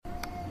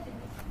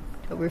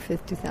October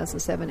 5th,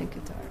 2007 in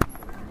Qatar.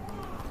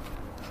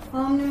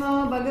 Om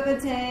Namo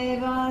Bhagavate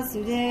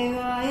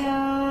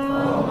Vasudevaya.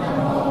 Om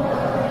Namo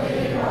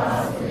Bhagavate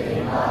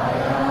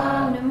Vasudevaya.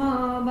 Om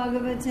Namo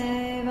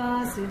Bhagavate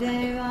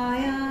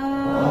Vasudevaya.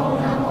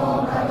 Om Namo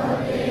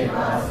Bhagavate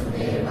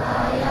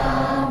Vasudevaya.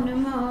 Om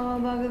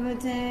Namo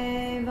Bhagavate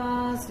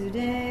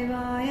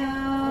Vasudevaya.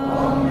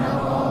 Om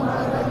Namo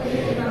Bhagavate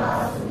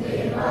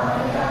Vasudevaya.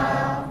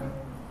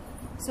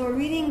 So we're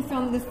reading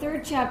from the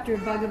 3rd chapter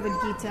of Bhagavad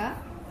Gita.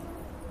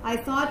 I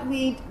thought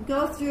we'd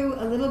go through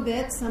a little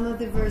bit, some of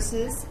the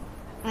verses,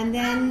 and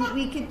then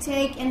we could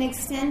take an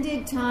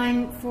extended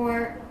time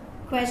for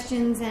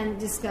questions and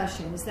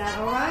discussion. Is that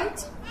all right?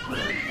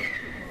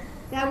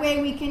 That way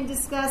we can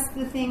discuss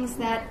the things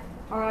that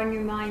are on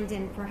your mind,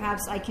 and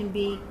perhaps I can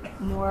be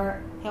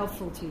more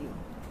helpful to you.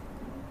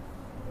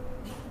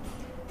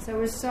 So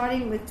we're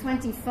starting with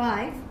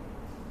 25.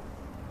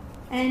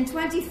 And in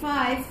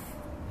 25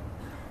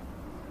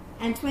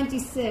 and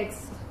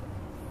 26,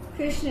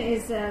 Krishna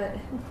is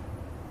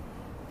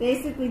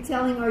basically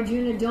telling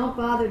Arjuna, don't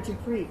bother to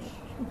preach.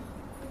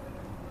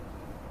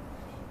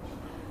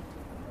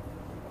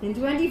 In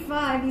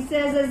 25, he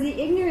says, as the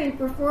ignorant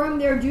perform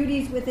their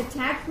duties with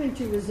attachment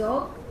to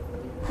result,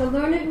 the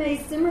learned may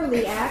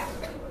similarly act,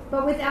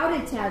 but without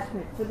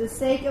attachment, for the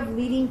sake of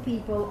leading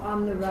people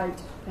on the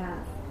right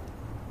path.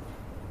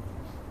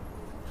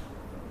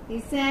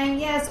 He's saying,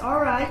 yes, all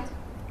right,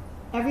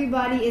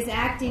 everybody is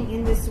acting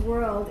in this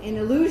world in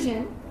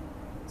illusion,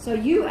 so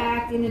you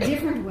act in a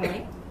different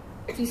way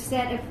to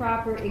set a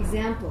proper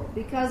example.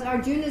 Because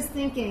Arjuna's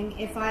thinking,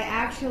 if I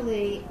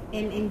actually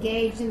am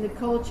engaged in the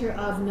culture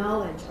of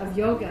knowledge, of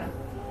yoga,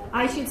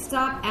 I should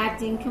stop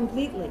acting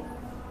completely.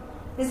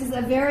 This is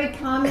a very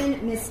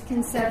common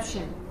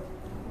misconception.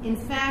 In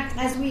fact,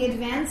 as we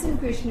advance in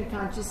Krishna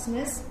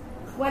consciousness,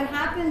 what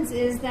happens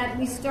is that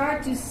we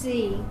start to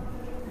see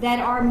that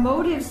our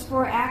motives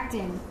for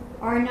acting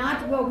are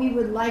not what we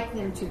would like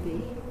them to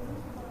be.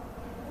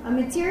 A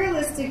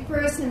materialistic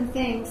person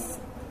thinks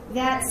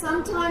that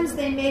sometimes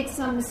they make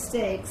some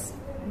mistakes,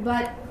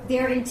 but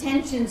their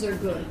intentions are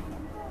good.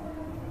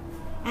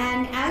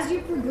 And as you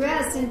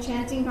progress in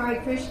chanting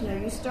Hare Krishna,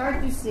 you start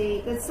to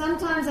see that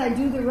sometimes I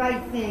do the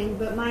right thing,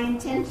 but my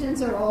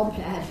intentions are all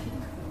bad.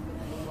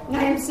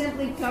 I am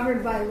simply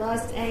covered by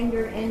lust,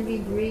 anger, envy,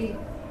 greed,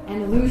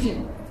 and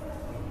illusion.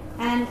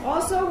 And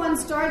also one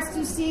starts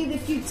to see the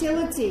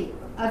futility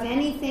of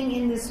anything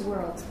in this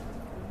world.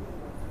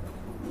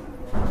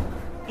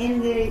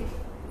 In the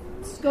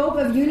scope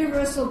of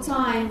universal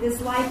time, this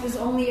life is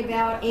only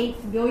about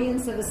 8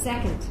 billionths of a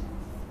second.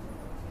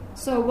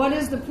 So what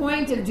is the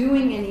point of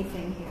doing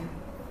anything here?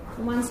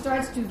 One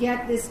starts to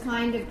get this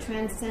kind of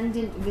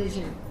transcendent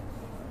vision.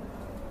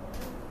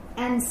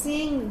 And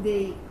seeing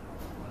the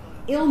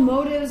ill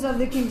motives of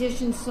the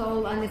conditioned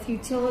soul and the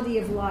futility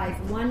of life,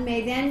 one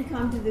may then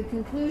come to the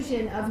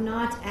conclusion of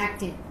not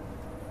acting.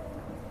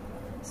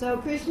 So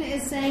Krishna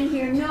is saying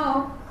here,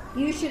 no,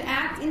 you should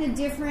act in a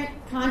different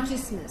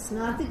consciousness.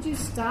 Not that you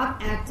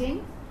stop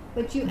acting,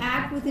 but you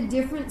act with a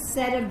different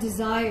set of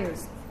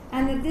desires.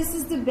 And that this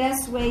is the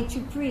best way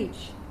to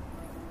preach.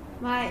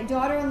 My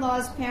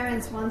daughter-in-law's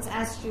parents once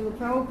asked Srila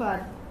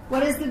Prabhupada,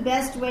 what is the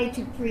best way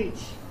to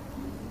preach?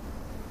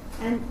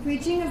 And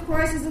preaching, of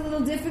course, is a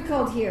little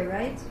difficult here,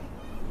 right?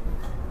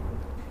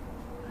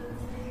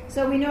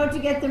 So we know to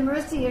get the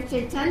mercy of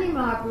Chaitanya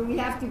Mahaprabhu, we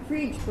have to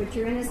preach, but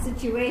you're in a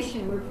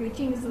situation where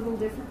preaching is a little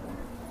difficult.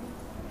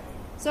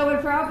 So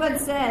what Prabhupada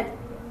said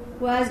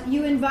was,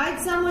 you invite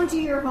someone to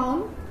your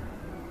home,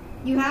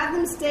 you have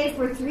them stay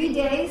for 3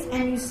 days,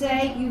 and you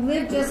say, you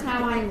live just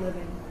how I'm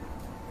living.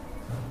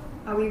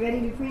 Are we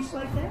ready to preach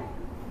like that?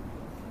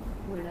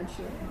 We're not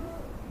sure.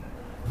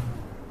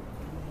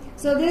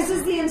 So this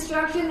is the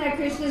instruction that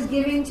Krishna is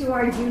giving to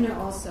Arjuna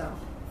also.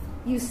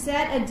 You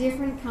set a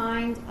different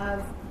kind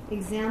of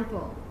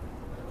example.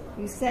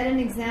 You set an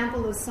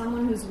example of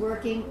someone who's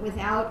working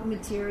without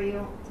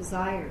material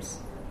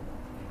desires.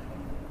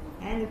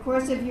 And in the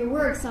course of your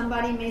work,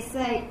 somebody may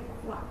say,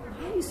 why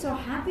are you so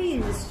happy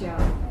in this job?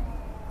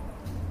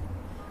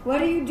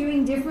 What are you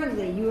doing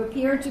differently? You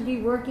appear to be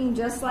working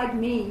just like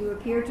me. You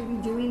appear to be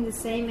doing the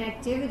same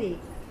activity,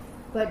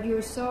 but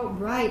you're so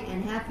bright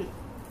and happy.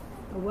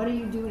 What are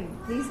you doing?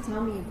 Please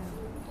tell me about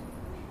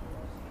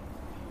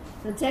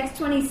it. In text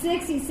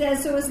 26, he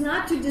says, so as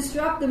not to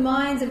disrupt the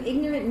minds of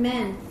ignorant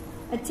men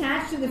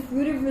attached to the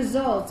fruit of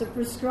results of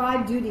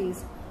prescribed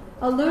duties,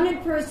 a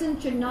learned person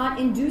should not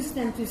induce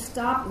them to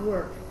stop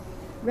work.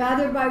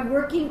 Rather, by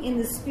working in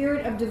the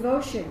spirit of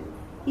devotion,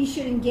 he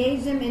should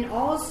engage them in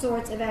all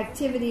sorts of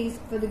activities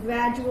for the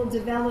gradual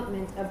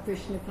development of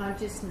Krishna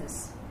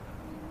consciousness.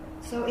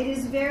 So it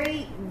is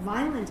very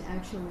violent,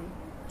 actually,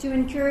 to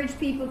encourage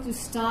people to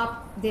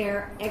stop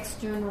their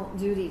external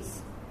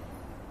duties.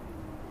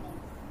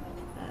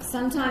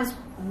 Sometimes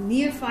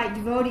neophyte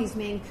devotees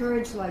may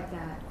encourage like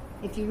that.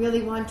 If you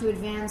really want to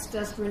advance,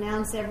 just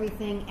renounce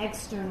everything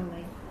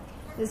externally.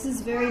 This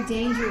is very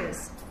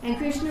dangerous. And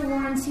Krishna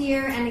warns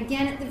here, and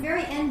again at the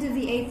very end of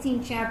the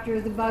 18th chapter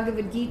of the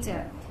Bhagavad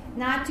Gita,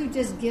 not to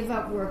just give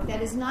up work.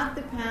 That is not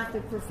the path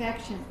of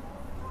perfection.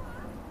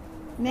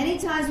 Many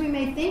times we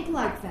may think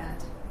like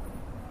that.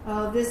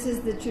 Oh, this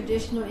is the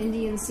traditional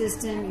Indian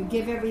system. You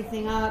give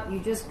everything up. You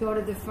just go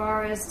to the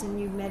forest and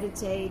you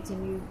meditate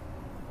and you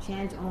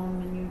chant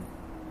Om and you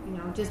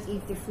just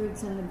eat the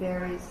fruits and the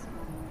berries.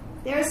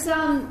 There's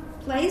some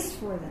place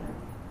for that,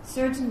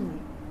 certainly.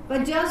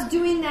 But just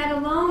doing that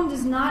alone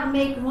does not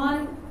make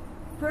one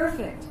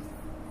perfect.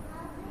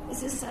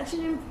 This is such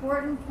an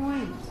important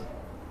point.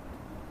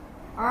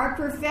 Our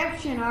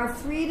perfection, our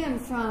freedom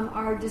from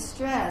our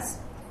distress,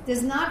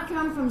 does not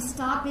come from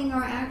stopping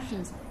our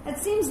actions.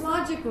 That seems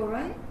logical,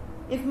 right?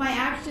 If my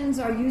actions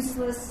are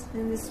useless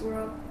in this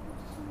world,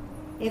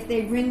 if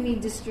they bring me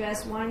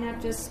distress, why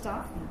not just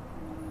stop them?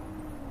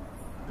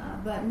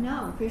 But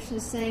no, Krishna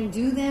is saying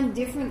do them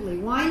differently.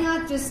 Why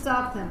not just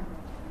stop them?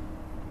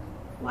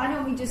 Why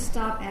don't we just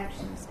stop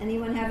actions?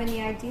 Anyone have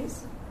any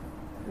ideas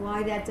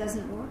why that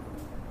doesn't work?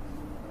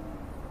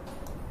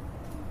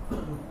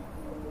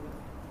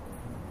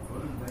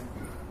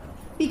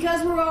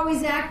 Because we're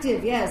always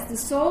active, yes. The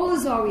soul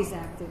is always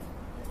active.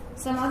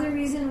 Some other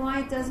reason why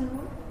it doesn't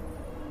work?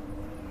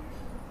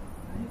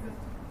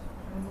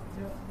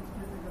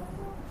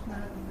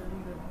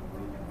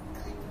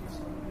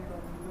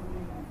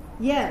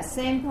 Yes,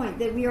 same point,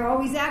 that we are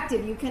always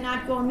active. You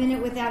cannot go a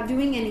minute without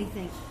doing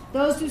anything.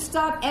 Those who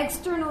stop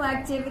external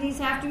activities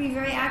have to be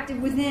very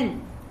active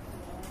within.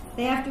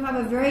 They have to have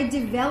a very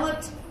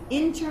developed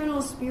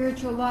internal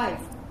spiritual life.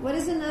 What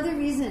is another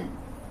reason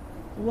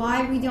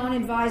why we don't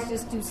advise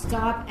just to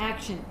stop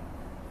action?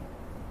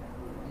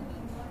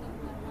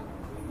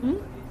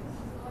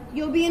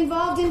 You'll be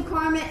involved in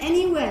karma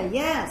anyway,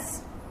 yes.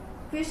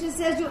 Krishna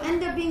says you'll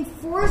end up being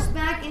forced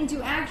back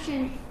into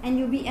action and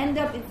you'll end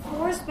up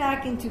forced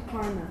back into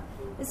karma.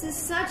 This is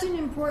such an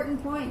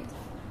important point.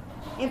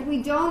 If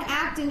we don't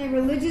act in a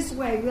religious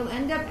way, we'll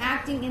end up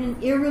acting in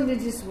an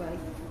irreligious way,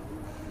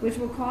 which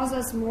will cause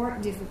us more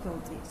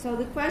difficulty. So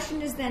the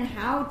question is then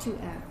how to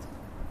act.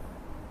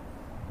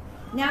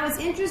 Now it's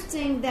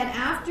interesting that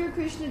after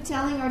Krishna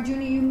telling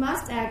Arjuna, you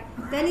must act,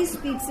 then he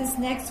speaks this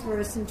next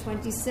verse in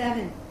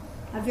 27,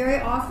 a very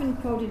often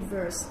quoted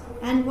verse.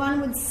 And one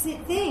would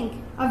think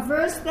a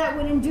verse that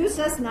would induce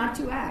us not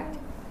to act.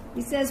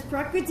 He says,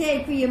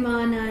 Prakrite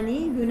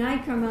kriyamanani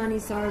gunai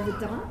karmani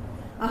sarvata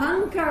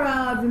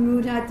ahankara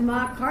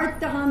vimudhatma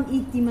kartaham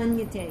iti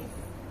manyate.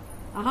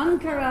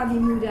 Ahankara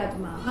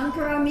vimudhatma.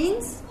 Ahankara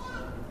means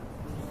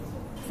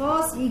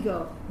false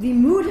ego.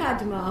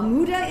 Vimudhatma.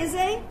 Amuda is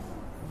a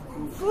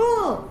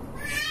fool.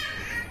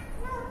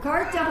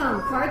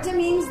 Kartaham. Karta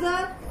means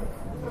the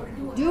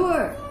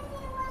doer.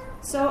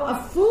 So a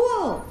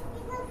fool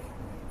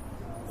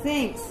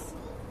thinks,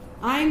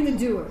 I'm the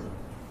doer.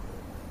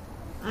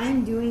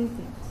 I'm doing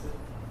things.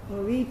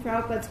 We'll read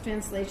Prabhupada's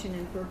translation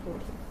and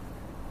purport.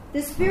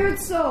 The spirit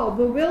soul,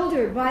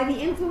 bewildered by the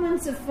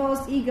influence of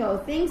false ego,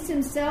 thinks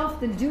himself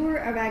the doer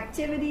of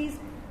activities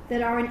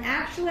that are in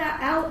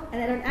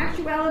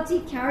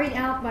actuality carried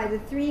out by the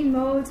three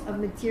modes of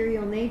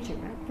material nature.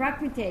 Right?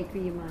 Prakriti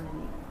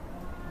kriyamanani.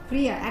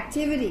 Kriya,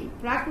 activity.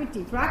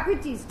 Prakriti.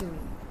 Prakriti is doing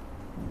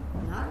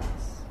it. Not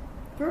us.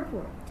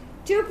 Purport.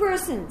 Two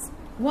persons,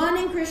 one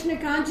in Krishna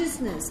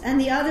consciousness and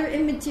the other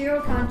in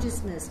material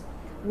consciousness,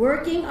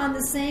 working on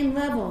the same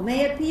level,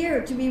 may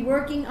appear to be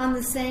working on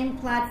the same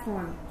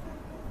platform.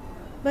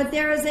 But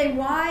there is a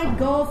wide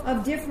gulf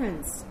of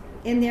difference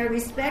in their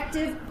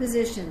respective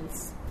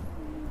positions.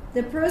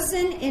 The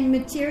person in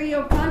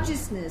material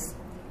consciousness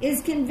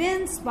is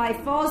convinced by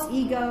false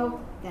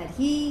ego that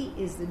he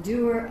is the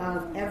doer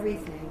of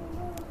everything.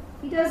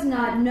 He does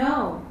not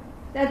know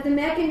that the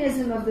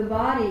mechanism of the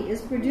body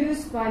is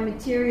produced by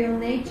material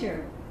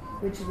nature,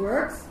 which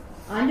works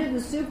under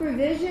the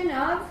supervision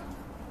of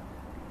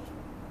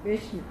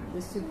Krishna,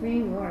 the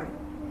Supreme Lord.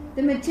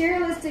 The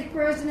materialistic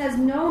person has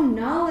no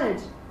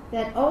knowledge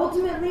that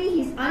ultimately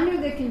he's under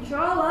the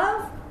control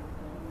of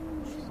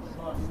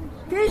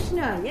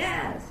Krishna,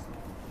 yes.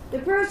 The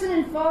person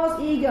in false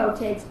ego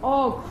takes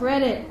all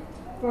credit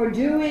for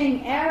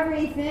doing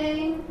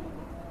everything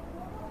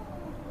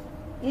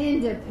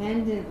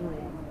independently.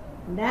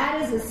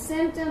 That is a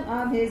symptom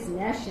of his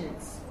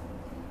nescience.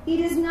 He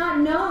does not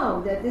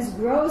know that this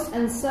gross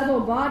and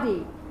subtle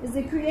body is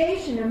the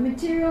creation of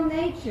material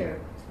nature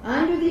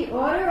under the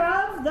order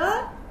of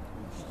the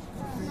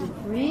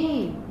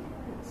Supreme.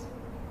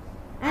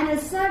 And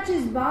as such,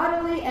 his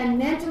bodily and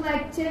mental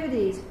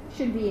activities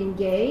should be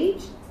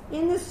engaged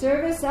in the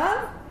service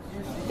of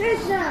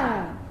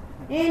Krishna,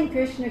 in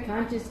Krishna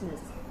consciousness.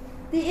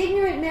 The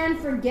ignorant man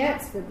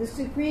forgets that the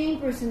Supreme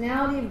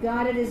Personality of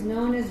Godhead is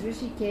known as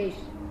Rishikesh,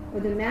 or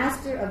the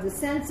master of the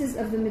senses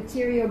of the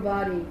material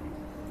body.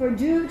 For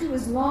due to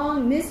his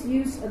long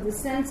misuse of the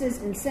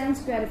senses in sense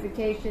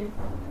gratification,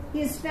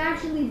 he is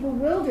factually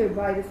bewildered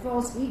by the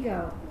false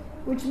ego,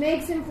 which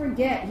makes him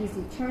forget his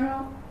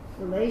eternal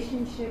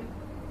relationship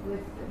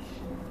with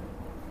Krishna.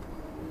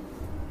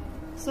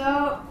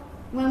 So,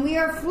 when we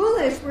are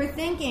foolish, we're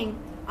thinking,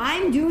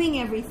 I'm doing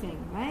everything,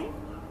 right?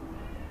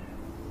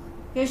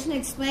 Krishna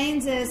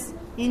explains this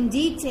in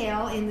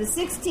detail in the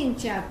 16th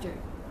chapter.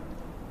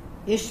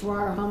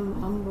 Ishwarham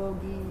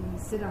Hambogi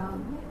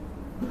Siddham.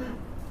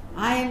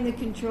 I am the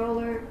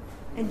controller.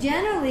 And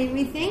generally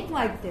we think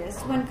like this.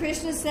 When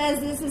Krishna says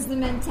this is the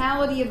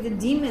mentality of the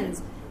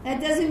demons,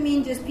 that doesn't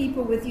mean just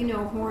people with,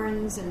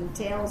 horns and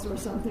tails or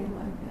something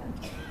like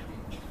that.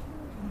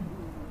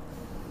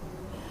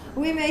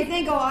 We may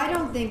think, I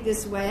don't think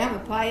this way, I'm a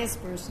pious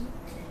person.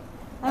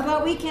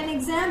 But we can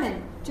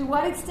examine, to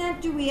what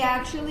extent do we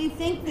actually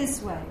think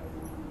this way?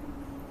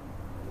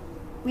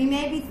 We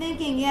may be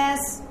thinking,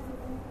 yes,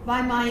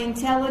 by my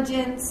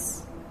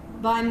intelligence,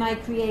 by my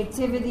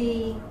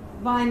creativity,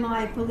 by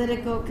my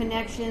political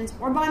connections,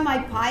 or by my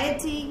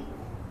piety.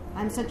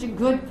 I'm such a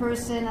good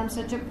person, I'm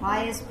such a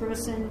pious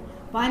person.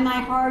 By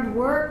my hard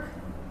work,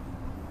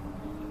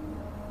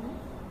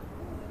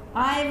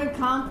 I have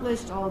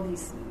accomplished all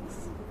these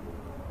things.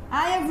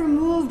 I have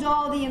removed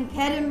all the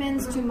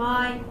impediments to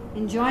my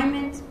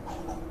enjoyment.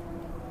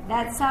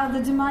 That's how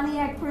the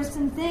demoniac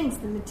person thinks,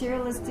 the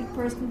materialistic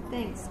person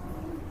thinks.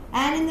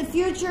 And in the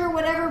future,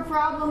 whatever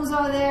problems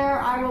are there,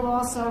 I will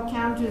also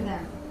counter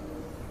them.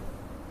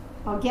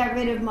 I'll get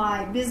rid of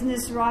my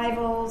business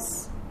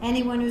rivals.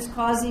 Anyone who's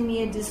causing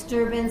me a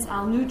disturbance,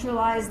 I'll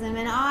neutralize them,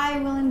 and I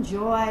will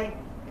enjoy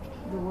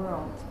the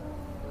world.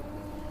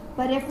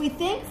 But if we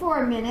think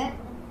for a minute,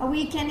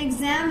 we can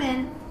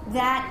examine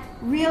that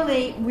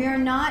really we're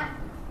not...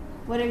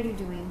 What are you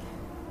doing?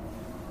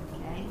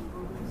 Okay.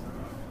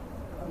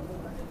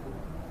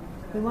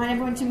 We want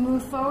everyone to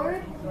move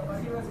forward?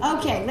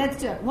 Okay, let's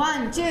do it.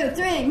 1, 2,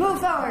 3, move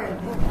forward.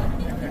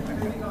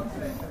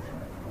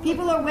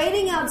 People are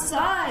waiting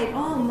outside.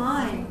 Oh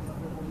my.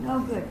 No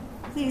good.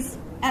 Please,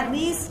 at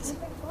least.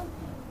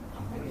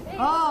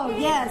 Oh,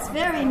 yes,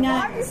 very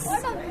nice.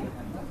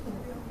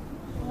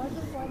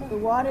 The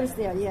water's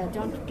there. Yeah,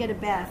 don't get a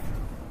bath.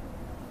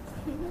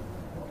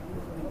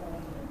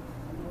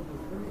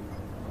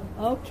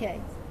 Okay.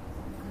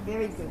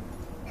 Very good.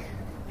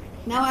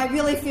 Now I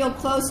really feel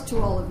close to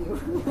all of you.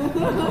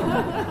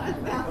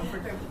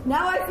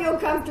 now I feel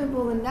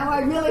comfortable, and now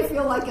I really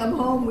feel like I'm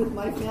home with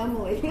my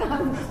family.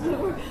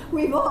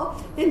 We've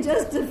all, in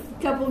just a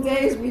couple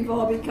days, we've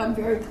all become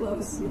very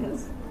close,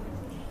 yes.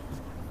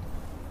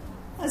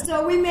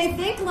 So we may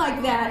think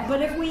like that,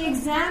 but if we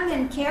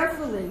examine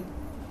carefully,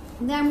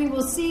 then we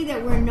will see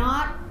that we're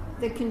not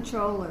the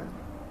controller.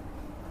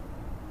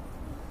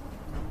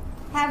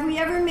 Have we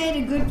ever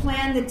made a good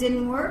plan that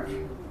didn't work?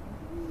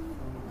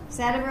 Has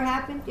that ever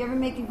happened? You ever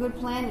make a good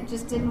plan, it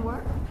just didn't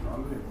work?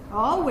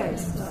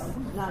 Always.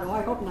 I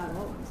hope not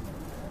always.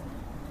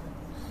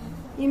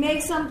 You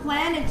make some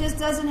plan, it just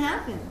doesn't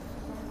happen.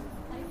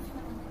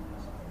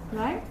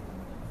 Right?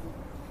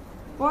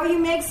 Or you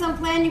make some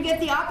plan, you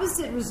get the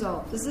opposite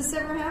result. Does this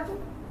ever happen?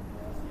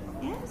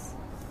 Yes.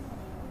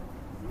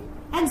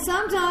 And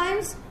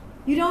sometimes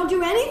you don't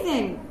do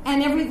anything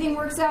and everything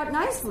works out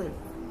nicely.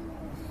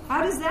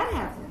 How does that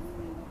happen?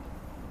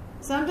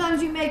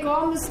 Sometimes you make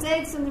all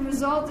mistakes and the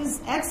result is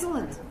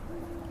excellent.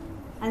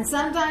 And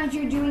sometimes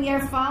you're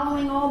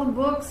following all the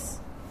books.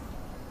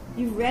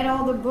 You've read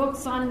all the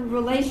books on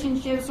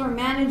relationships or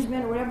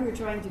management or whatever you're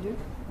trying to do.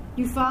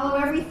 You follow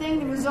everything,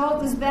 the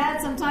result is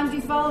bad. Sometimes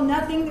you follow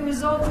nothing, the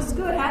result is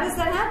good. How does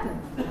that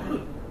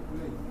happen?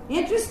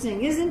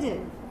 Interesting, isn't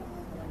it?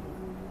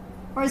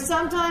 Or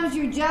sometimes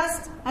you're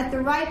just at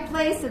the right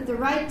place at the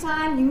right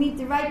time, you meet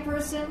the right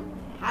person.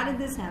 How did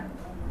this happen?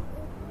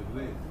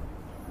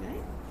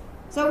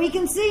 So we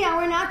can see how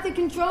we're not the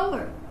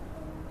controller.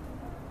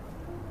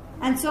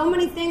 And so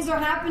many things are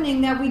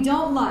happening that we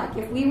don't like.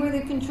 If we were the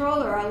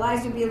controller, our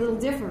lives would be a little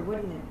different,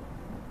 wouldn't it?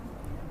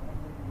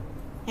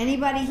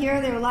 Anybody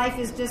here, their life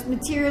is just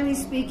materially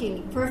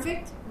speaking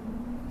perfect?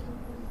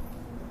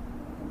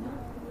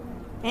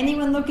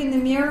 Anyone look in the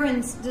mirror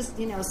and just,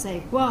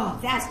 say, whoa,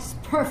 that's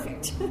just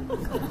perfect.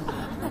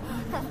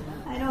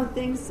 I don't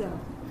think so.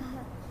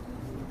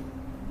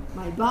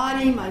 My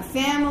body, my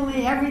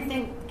family,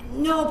 everything,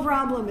 no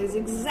problem, is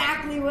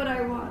exactly what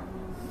I want.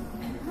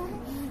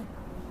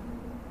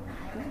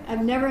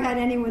 I've never had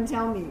anyone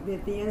tell me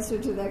that the answer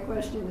to that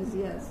question is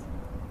yes.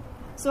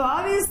 So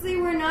obviously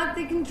we're not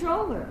the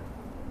controller.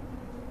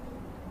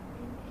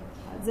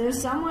 There's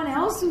someone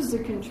else who's the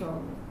controller.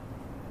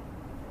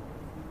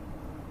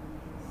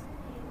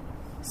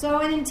 So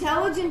an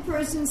intelligent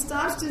person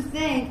stops to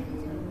think,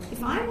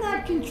 if I'm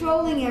not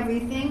controlling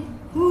everything,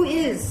 who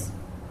is?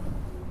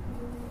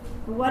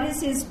 What is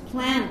his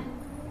plan?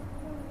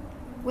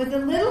 With a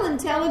little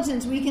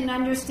intelligence, we can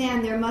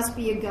understand there must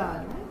be a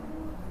God, right?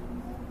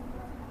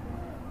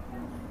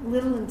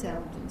 Little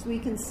intelligence, we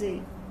can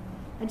see.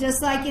 And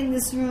just like in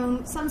this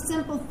room, some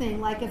simple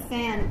thing like a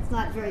fan, it's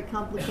not a very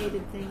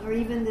complicated thing, or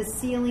even the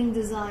ceiling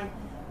design,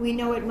 we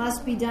know it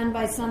must be done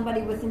by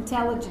somebody with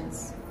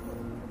intelligence.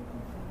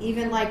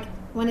 Even like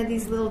one of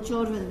these little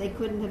children, they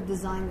couldn't have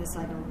designed this,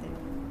 I don't think.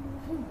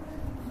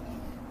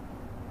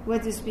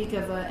 What to speak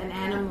of an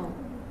animal?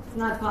 It's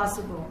not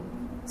possible.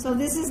 So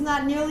this is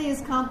not nearly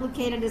as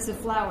complicated as a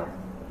flower.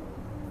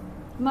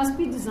 Must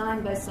be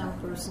designed by some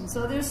person.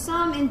 So there's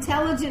some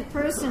intelligent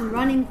person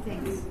running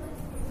things.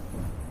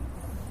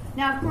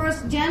 Now, of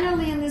course,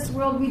 generally in this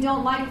world, we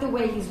don't like the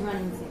way he's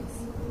running things.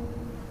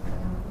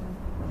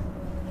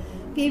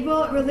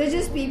 People,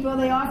 religious people,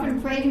 they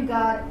often pray to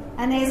God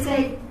and they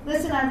say,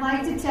 listen, I'd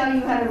like to tell you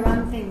how to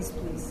run things,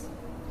 please.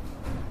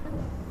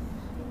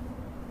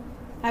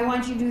 I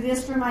want you to do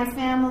this for my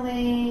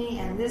family,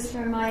 and this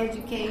for my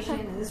education,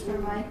 and this for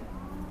my...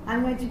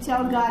 I'm going to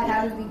tell God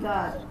how to be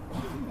God.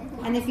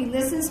 And if he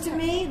listens to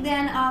me,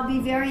 then I'll be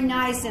very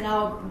nice and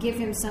I'll give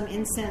him some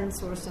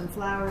incense or some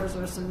flowers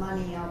or some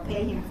money. I'll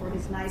pay him for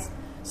his nice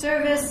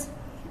service.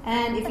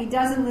 And if he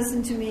doesn't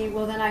listen to me,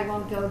 well, then I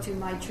won't go to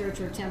my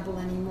church or temple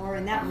anymore,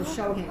 and that will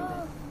show him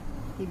that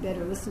he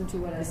better listen to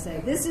what I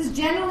say. This is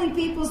generally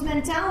people's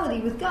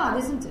mentality with God,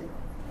 isn't it?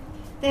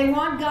 They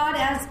want God,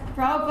 as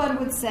Prabhupada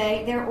would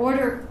say, their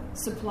order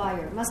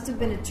supplier. Must have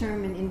been a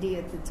term in India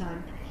at the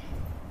time.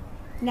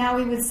 Now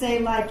we would say,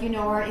 like,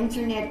 our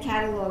internet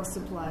catalog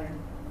supplier.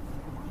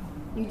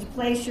 You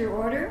place your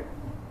order,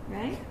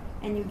 right?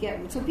 And you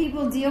get... So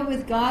people deal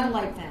with God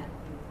like that.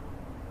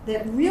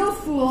 The real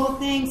fool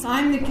thinks,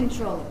 I'm the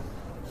controller.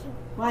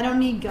 Well, I don't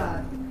need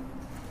God.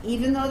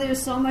 Even though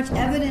there's so much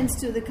evidence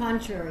to the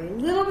contrary. A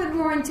little bit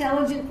more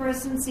intelligent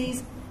person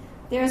sees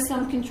there's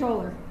some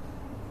controller.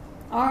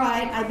 All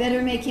right, I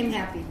better make him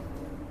happy.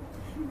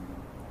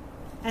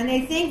 And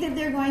they think that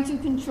they're going to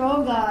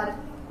control God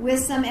with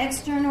some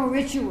external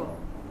ritual.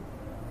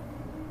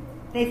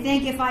 They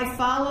think if I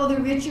follow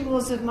the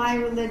rituals of my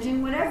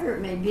religion, whatever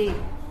it may be,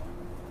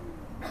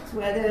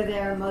 whether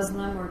they're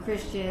Muslim or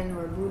Christian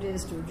or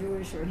Buddhist or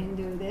Jewish or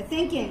Hindu, they're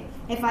thinking,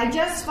 if I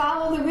just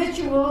follow the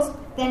rituals,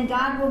 then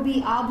God will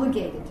be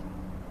obligated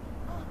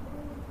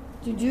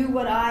to do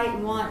what I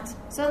want.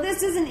 So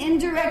this is an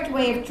indirect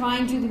way of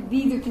trying to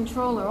be the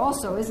controller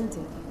also, isn't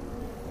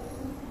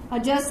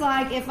it? Just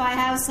like if I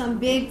have some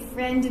big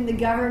friend in the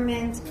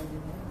government,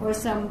 or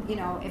some,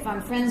 if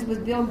I'm friends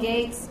with Bill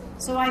Gates,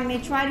 so I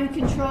may try to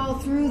control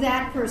through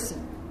that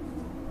person.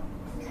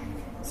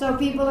 So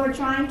people are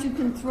trying to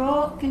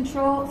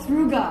control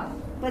through God.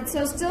 But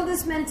so still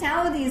this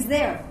mentality is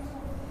there.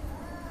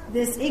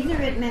 This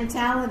ignorant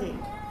mentality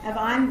of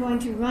I'm going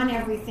to run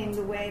everything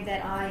the way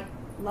that I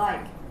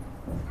like.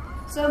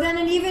 So then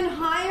an even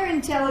higher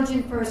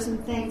intelligent person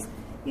thinks,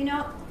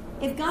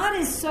 if God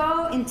is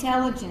so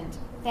intelligent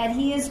that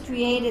he has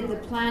created the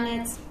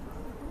planets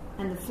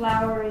and the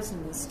flowers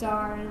and the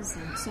stars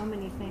and so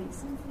many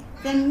things,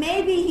 then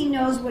maybe he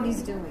knows what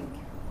he's doing.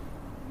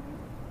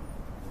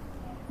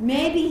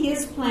 Maybe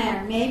his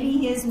plan, maybe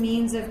his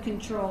means of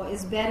control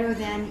is better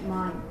than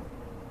mine.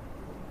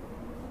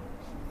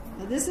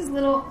 Now this is a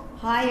little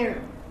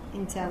higher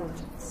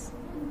intelligence.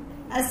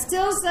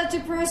 Still such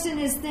a person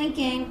is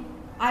thinking,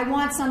 I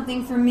want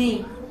something for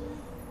me.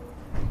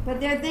 But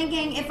they're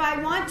thinking, if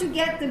I want to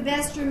get the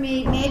best for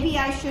me, maybe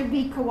I should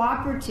be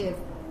cooperative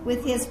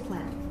with his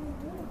plan.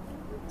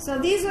 So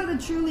these are the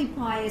truly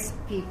pious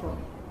people.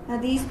 Now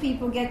these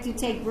people get to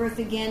take birth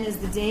again as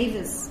the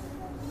Devas.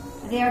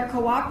 They are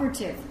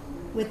cooperative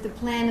with the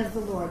plan of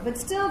the Lord. But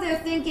still they're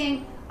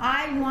thinking,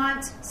 I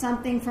want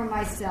something for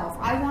myself.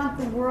 I want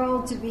the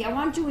world to be, I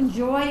want to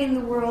enjoy in the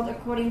world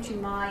according to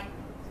my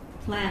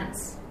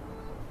plans.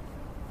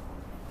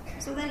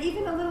 So then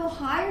even a little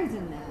higher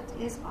than that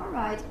is, all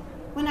right,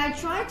 when I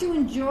try to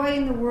enjoy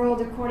in the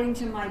world according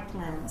to my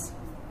plans,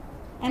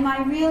 am I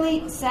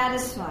really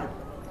satisfied?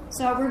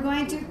 So we're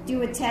going to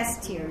do a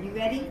test here. You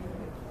ready?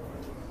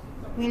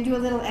 We're going to do a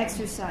little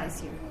exercise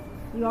here.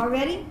 You all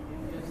ready?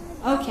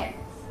 Okay,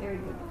 very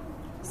good.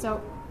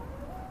 So,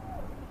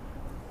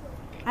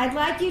 I'd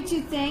like you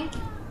to think,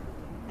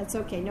 that's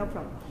okay, no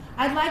problem.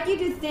 I'd like you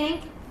to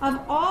think of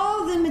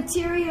all the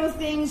material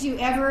things you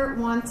ever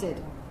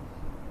wanted.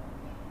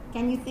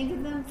 Can you think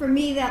of them? For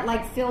me,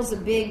 that fills a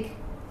big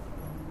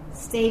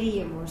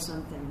stadium or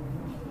something.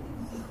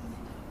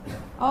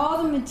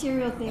 All the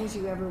material things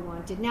you ever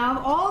wanted. Now,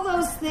 of all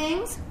those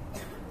things,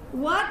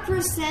 what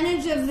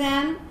percentage of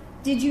them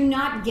did you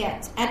not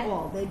get at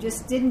all? They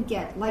just didn't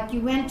get. Like you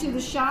went to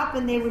the shop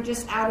and they were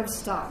just out of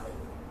stock.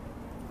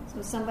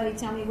 So somebody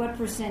tell me, what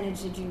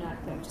percentage did you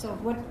not get? So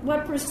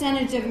what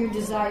percentage of your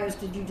desires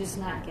did you just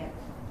not get?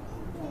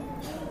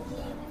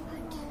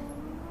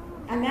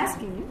 I'm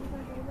asking you.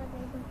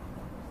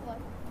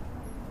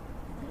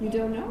 You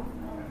don't know?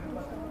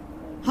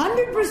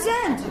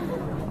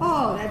 100%!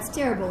 Oh, that's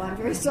terrible. I'm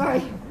very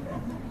sorry.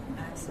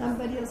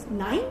 Somebody else?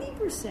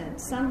 90%.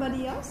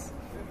 Somebody else?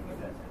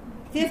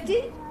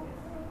 50?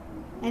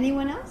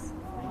 Anyone else?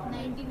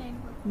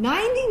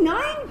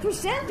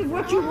 99% of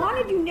what you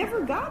wanted you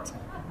never got?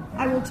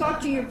 I will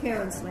talk to your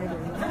parents later.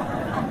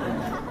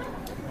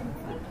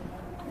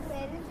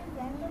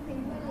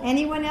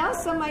 Anyone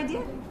else? Some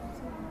idea?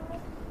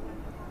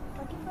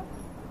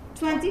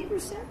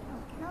 20%?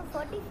 No,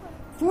 44.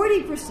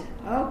 40%.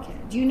 Okay.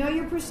 Do you know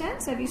your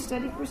percents? Have you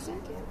studied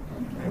percent yet?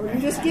 Or are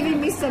you just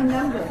giving me some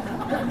number?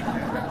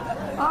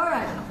 All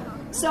right.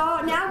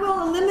 So now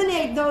we'll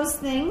eliminate those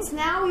things.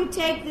 Now you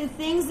take the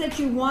things that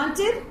you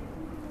wanted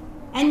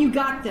and you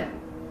got them.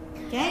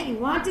 Okay? You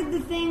wanted the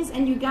things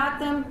and you got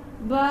them,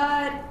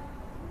 but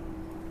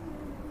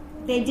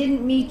they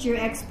didn't meet your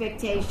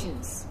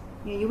expectations.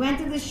 You went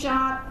to the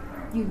shop,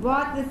 you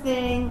bought the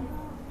thing,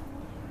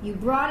 you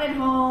brought it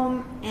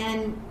home,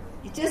 and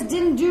it just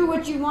didn't do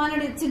what you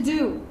wanted it to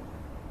do.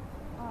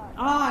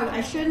 Oh,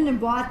 I shouldn't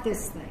have bought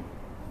this thing.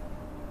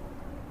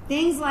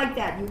 Things like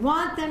that. You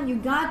want them, you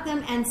got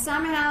them, and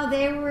somehow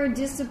they were a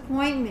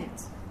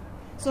disappointment.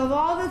 So of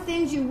all the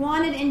things you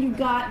wanted and you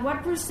got,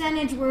 what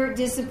percentage were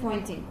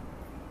disappointing?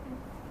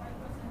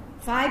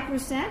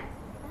 5%?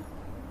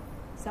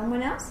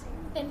 Someone else?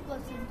 10%.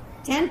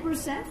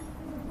 10%?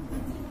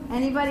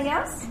 Anybody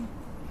else?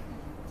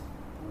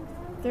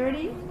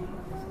 30?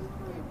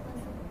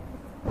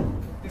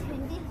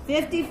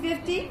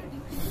 50-50?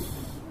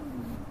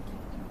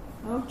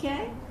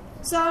 Okay.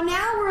 So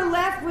now we're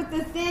left with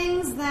the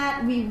things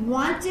that we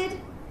wanted,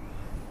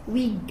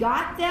 we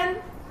got them,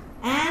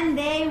 and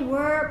they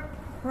were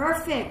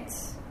perfect.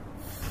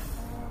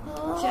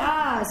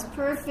 Just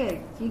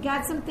perfect. You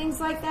got some things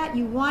like that?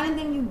 You wanted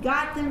them, you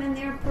got them, and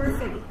they're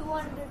perfect.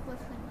 200%.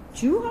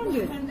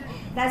 200?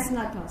 That's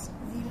not possible.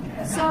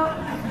 So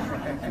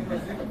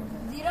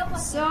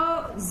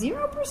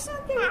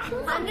 0% they were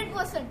perfect?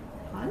 100%.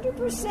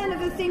 100% of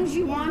the things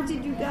you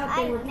wanted, you got,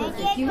 they were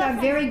perfect. You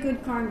have very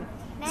good karma.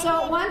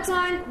 So one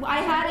time I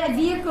had a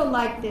vehicle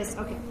like this.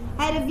 Okay,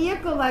 I had a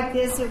vehicle like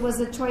this. It was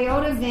a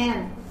Toyota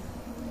van,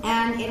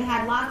 and it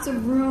had lots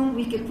of room.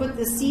 We could put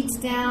the seats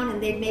down, and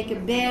they'd make a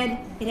bed.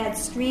 It had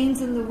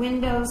screens in the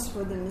windows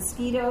for the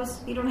mosquitoes.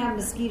 You don't have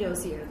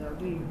mosquitoes here, though,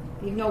 do you?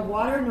 You have no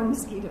water, no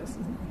mosquitoes.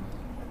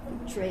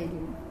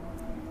 Trading.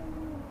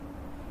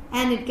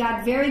 And it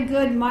got very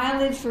good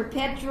mileage for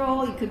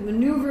petrol. You could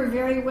maneuver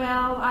very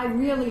well. I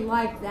really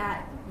liked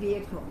that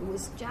vehicle. It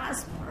was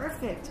just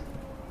perfect.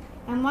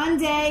 And one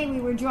day we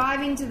were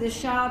driving to the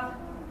shop,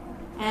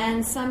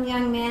 and some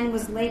young man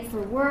was late for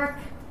work.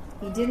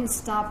 He didn't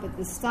stop at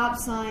the stop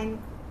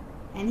sign,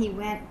 and he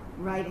went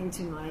right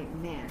into my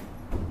van.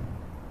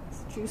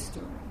 It's a true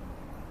story.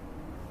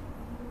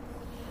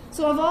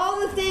 So of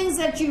all the things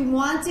that you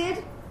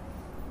wanted,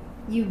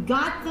 you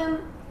got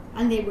them,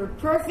 and they were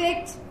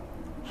perfect.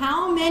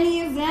 How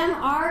many of them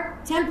are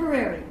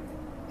temporary?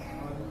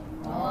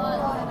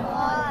 All.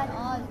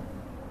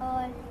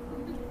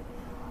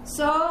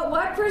 So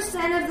what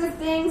percent of the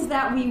things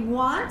that we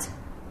want,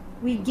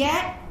 we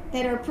get,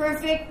 that are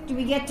perfect, do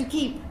we get to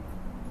keep?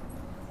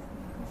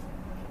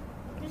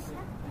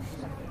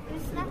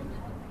 Krishna.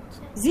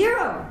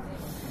 0,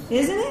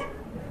 isn't it?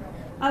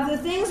 Of the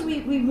things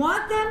we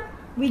want them,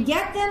 we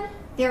get them,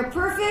 they're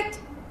perfect,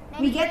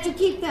 we get to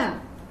keep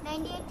them.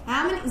 98.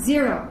 How many?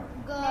 0.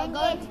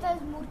 Gaudista's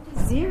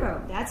Murti.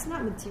 0. That's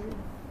not material.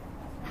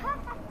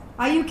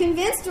 Are you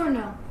convinced or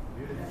no?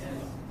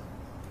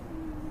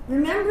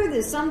 Remember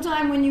this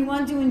sometime when you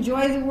want to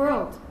enjoy the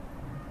world.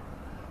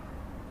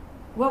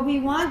 What we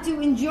want to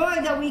enjoy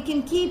that we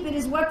can keep, it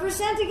is what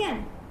percent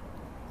again?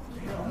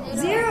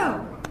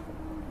 0.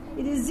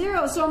 It is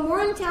 0. So a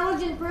more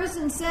intelligent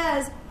person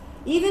says,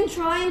 even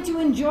trying to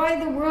enjoy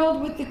the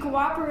world with the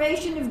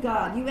cooperation of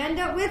God, you end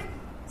up with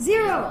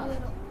 0.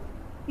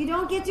 You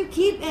don't get to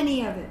keep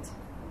any of it.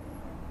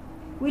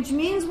 Which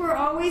means we're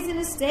always in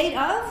a state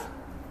of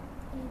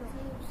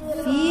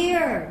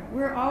fear.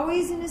 We're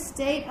always in a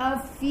state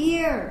of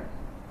fear.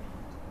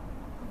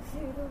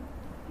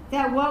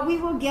 That what we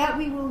will get,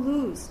 we will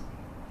lose.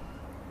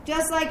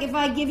 Just like if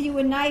I give you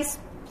a nice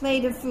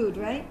plate of food,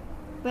 right?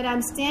 But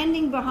I'm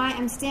standing by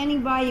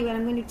you, and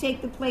I'm going to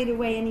take the plate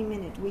away any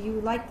minute. Will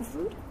you like the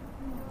food?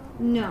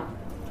 No.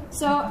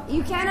 So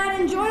you cannot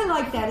enjoy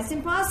like that. It's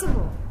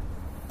impossible.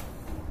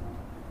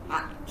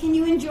 Can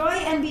you enjoy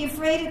and be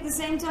afraid at the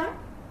same time?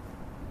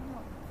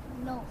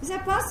 No. Is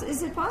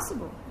it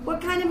possible?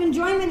 What kind of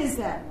enjoyment is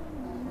that?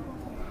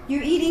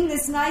 You're eating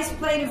this nice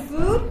plate of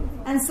food,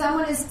 and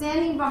someone is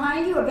standing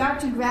behind you about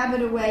to grab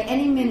it away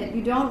any minute.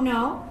 You don't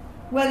know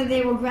whether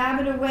they will grab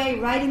it away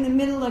right in the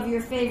middle of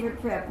your favorite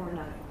prep or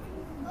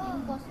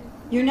not.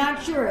 You're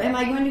not sure. Am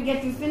I going to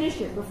get to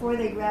finish it before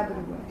they grab it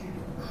away?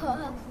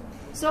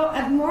 So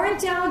a more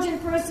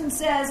intelligent person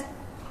says,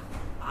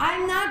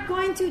 I'm not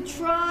going to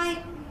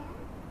try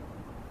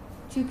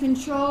to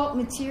control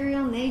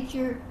material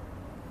nature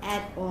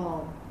at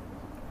all.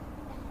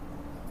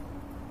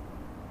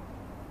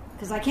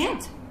 Because I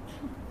can't.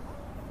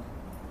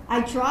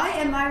 I try,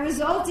 and my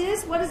result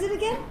is, what is it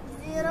again?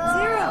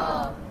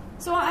 0.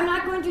 So I'm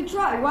not going to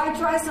try. Why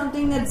try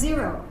something that's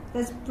 0?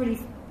 That's pretty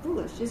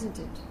foolish, isn't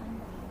it?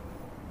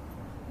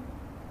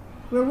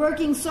 We're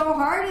working so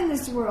hard in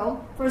this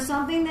world for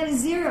something that is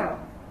 0.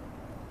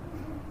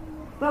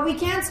 But we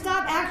can't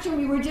stop action.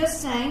 We were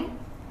just saying,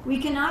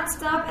 we cannot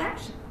stop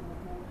action.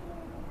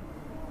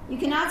 You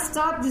cannot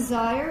stop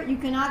desire. You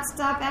cannot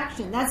stop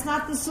action. That's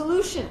not the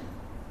solution.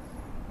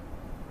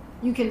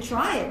 You can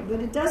try it, but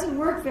it doesn't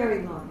work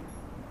very long.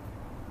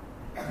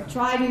 You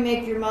try to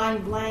make your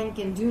mind blank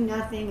and do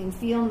nothing and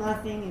feel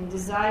nothing and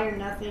desire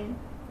nothing.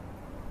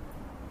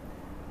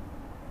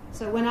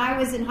 So when I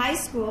was in high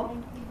school,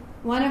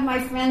 one of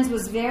my friends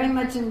was very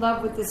much in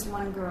love with this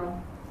one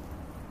girl.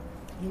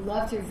 He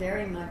loved her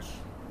very much.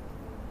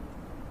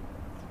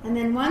 And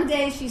then one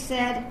day she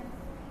said,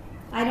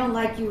 I don't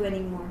like you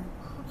anymore.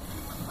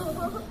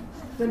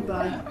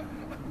 Goodbye.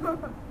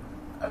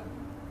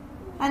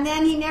 And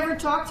then he never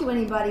talked to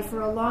anybody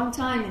for a long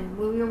time. And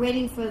we were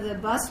waiting for the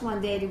bus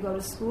one day to go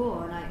to school.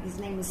 And his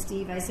name was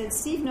Steve. I said,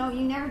 Steve, no,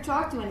 you never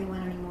talk to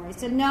anyone anymore. He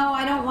said, no,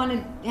 I don't want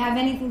to have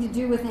anything to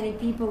do with any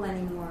people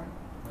anymore.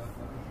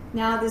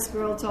 Now this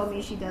girl told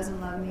me she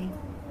doesn't love me.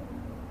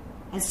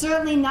 And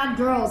certainly not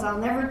girls. I'll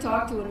never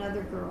talk to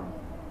another girl.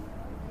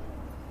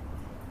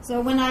 So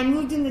when I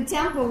moved in the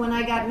temple, when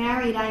I got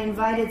married, I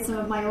invited some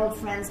of my old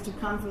friends to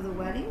come for the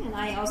wedding. And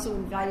I also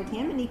invited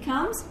him. And he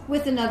comes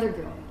with another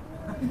girl.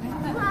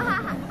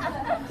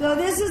 So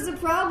this is the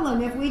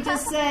problem. If we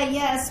just say,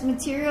 yes,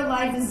 material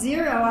life is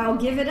zero, I'll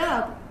give it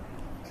up,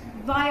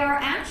 by our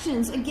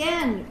actions,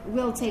 again,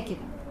 we'll take it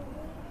up.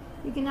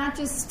 You cannot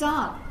just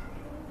stop.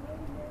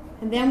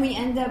 And then we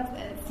end up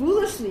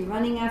foolishly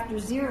running after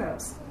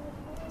zeros.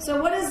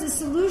 So what is the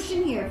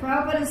solution here?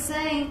 Prabhupada is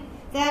saying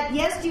that,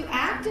 yes, you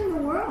act in the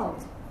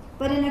world,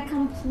 but in a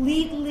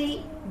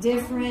completely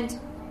different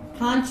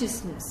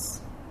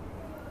consciousness.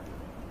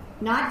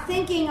 Not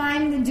thinking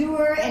I'm the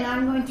doer and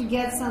I'm going to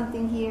get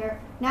something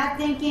here. Not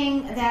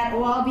thinking that,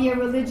 oh, I'll be a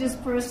religious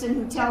person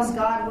who tells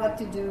God what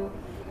to do.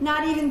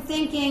 Not even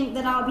thinking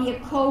that I'll be a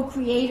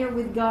co-creator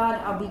with God,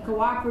 I'll be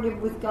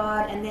cooperative with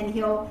God, and then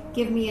He'll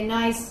give me a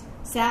nice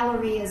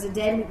salary as a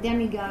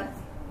demigod.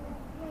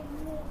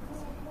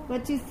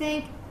 But to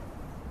think,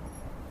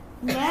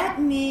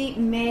 let me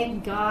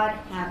make God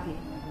happy.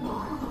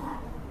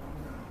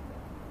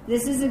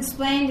 This is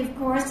explained, of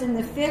course, in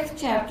the 5th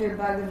chapter of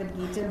Bhagavad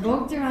Gita.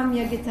 Bhoktaram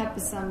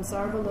yagatapasam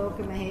sarvaloka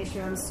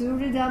maheshwaram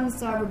suridam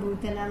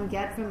sarvabhutanam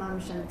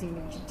gatramam shanti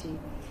michati.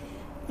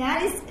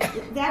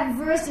 That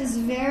verse is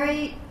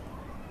very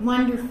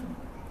wonderful.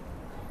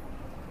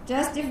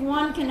 Just if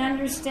one can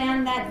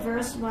understand that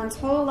verse, one's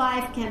whole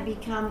life can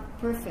become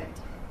perfect.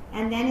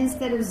 And then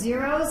instead of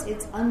zeros,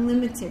 it's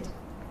unlimited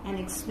and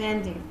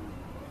expanding.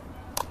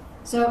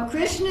 So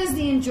Krishna is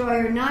the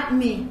enjoyer, not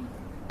me.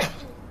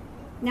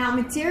 Now,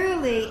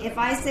 materially, if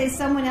I say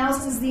someone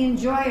else is the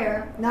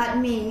enjoyer, not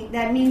me,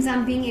 that means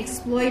I'm being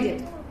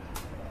exploited.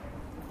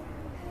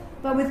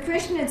 But with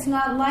Krishna, it's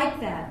not like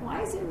that.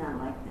 Why is it not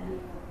like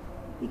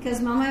that?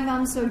 Because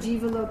Mamavam so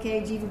jiva loke,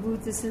 jiva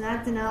bhuta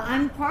sanatana,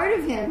 I'm part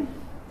of him.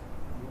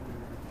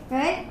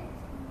 Right?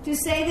 To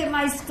say that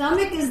my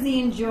stomach is the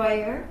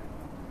enjoyer,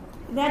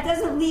 that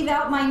doesn't leave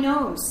out my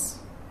nose.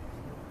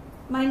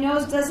 My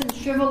nose doesn't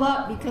shrivel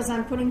up because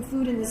I'm putting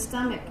food in the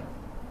stomach.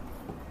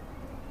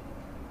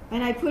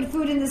 When I put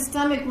food in the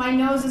stomach, my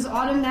nose is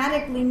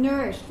automatically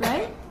nourished,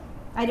 right?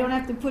 I don't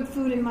have to put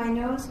food in my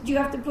nose. Do you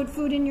have to put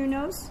food in your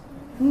nose?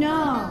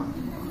 No.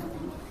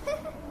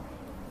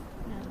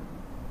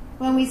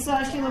 When we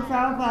saw Srila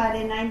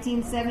Prabhupada in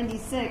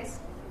 1976,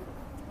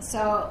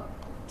 so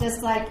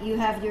just like you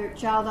have your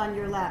child on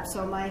your lap,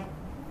 so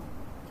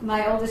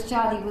my oldest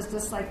child, he was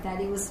just like that.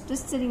 He was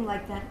just sitting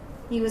like that.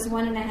 He was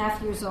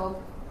 1.5 years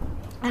old.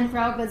 And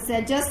Prabhupada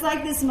said, just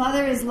like this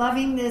mother is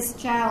loving this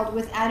child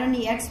without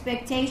any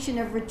expectation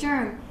of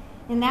return,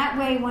 in that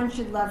way one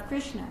should love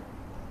Krishna.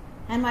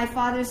 And my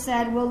father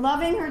said, will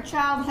loving her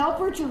child help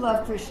her to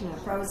love Krishna?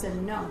 Prabhupada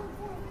said, no.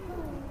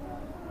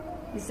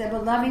 He said,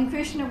 but loving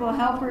Krishna will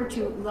help her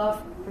to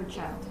love her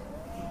child.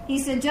 He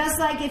said, just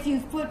like if you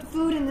put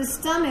food in the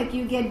stomach,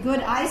 you get good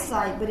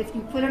eyesight, but if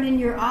you put it in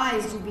your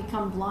eyes, you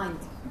become blind.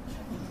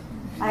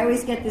 I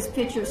always get this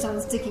picture of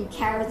someone sticking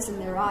carrots in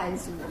their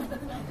eyes.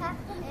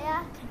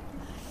 Yeah.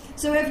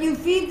 So if you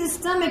feed the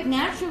stomach,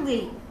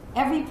 naturally,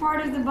 every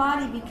part of the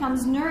body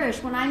becomes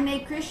nourished. When I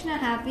make Krishna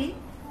happy,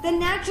 then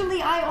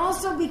naturally I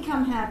also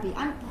become happy.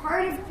 I'm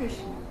part of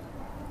Krishna.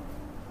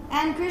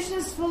 And Krishna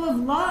is full of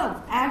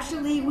love.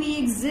 Actually, we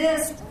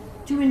exist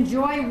to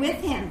enjoy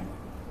with Him.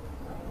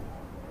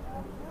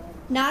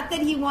 Not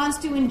that He wants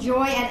to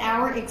enjoy at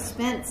our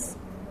expense.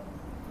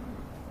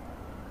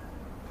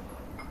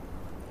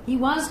 He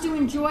wants to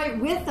enjoy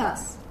with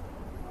us.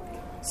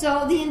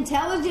 So the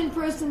intelligent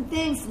person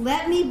thinks,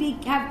 let me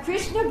have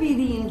Krishna be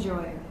the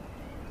enjoyer.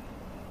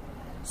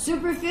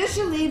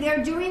 Superficially,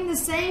 they're doing the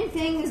same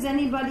thing as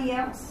anybody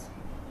else.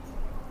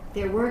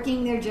 They're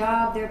working their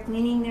job, they're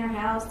cleaning their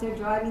house, they're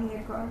driving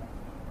their car.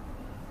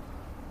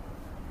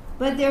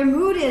 But their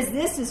mood is,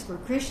 this is for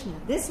Krishna,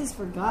 this is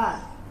for God.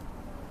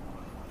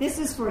 This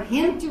is for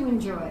Him to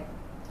enjoy.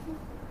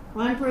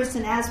 One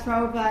person asked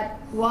Prabhupada,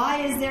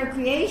 why is there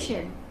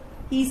creation?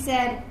 He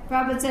said,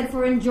 Prabhupada said,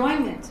 for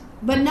enjoyment.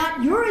 But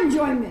not your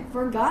enjoyment,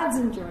 for God's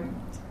enjoyment.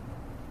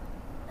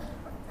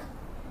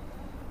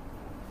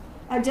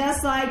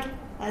 Just like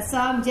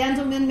some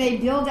gentleman may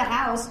build a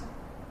house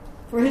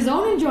for his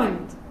own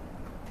enjoyment.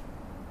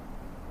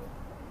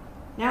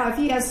 Now, if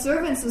he has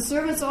servants, the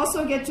servants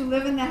also get to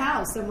live in the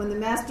house. And when the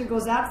master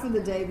goes out for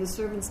the day, the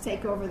servants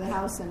take over the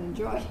house and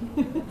enjoy.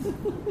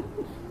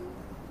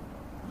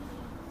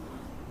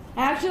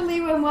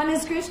 Actually, when one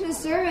is Krishna's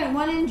servant,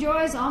 one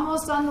enjoys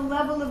almost on the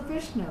level of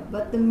Krishna.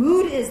 But the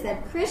mood is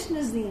that Krishna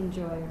is the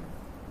enjoyer.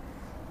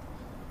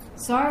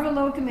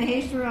 Sarvaloka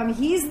Maheshwaram,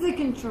 He's the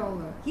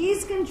controller.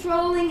 He's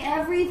controlling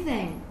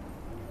everything.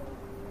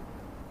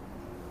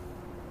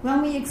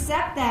 When we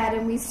accept that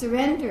and we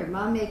surrender,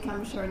 Mame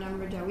Kam Sharanam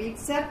Vraja, we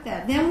accept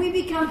that, then we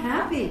become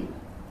happy.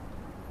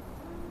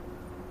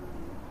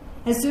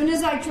 As soon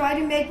as I try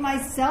to make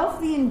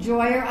myself the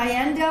enjoyer, I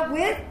end up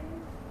with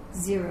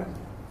 0.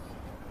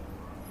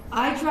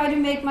 I try to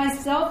make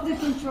myself the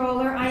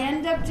controller, I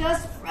end up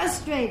just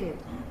frustrated.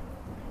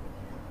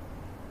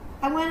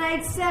 And when I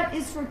accept,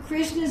 it's for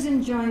Krishna's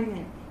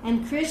enjoyment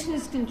and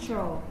Krishna's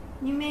control.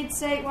 You may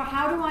say, well,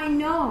 how do I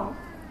know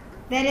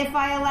that if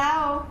I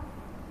allow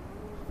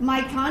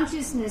my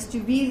consciousness to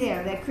be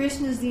there, that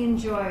Krishna's the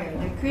enjoyer,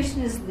 that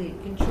Krishna's the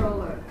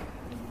controller?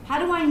 How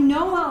do I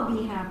know I'll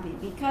be happy?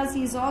 Because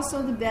He's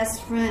also the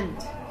best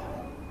friend.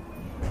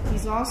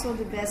 He's also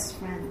the best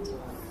friend.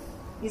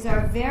 He's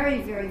our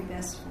very, very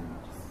best friend.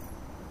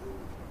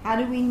 How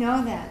do we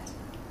know that?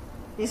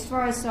 As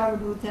far as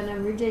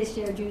Sarvabhutanam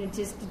Hridaya Arjuna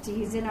Tishtati,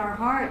 He's in our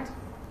heart.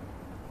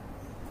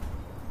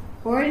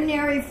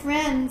 Ordinary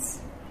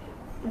friends,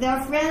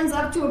 they're friends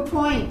up to a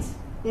point,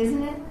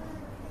 isn't it?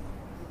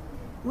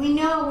 We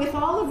know with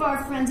all of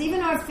our friends,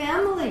 even our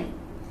family,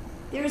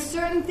 there are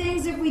certain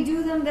things if we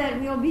do them that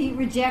we'll be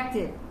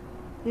rejected,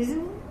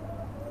 isn't it?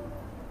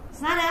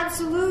 It's not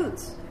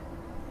absolute.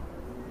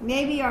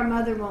 Maybe our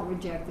mother won't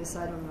reject us,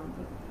 I don't know.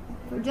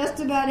 But for just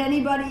about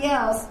anybody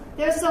else,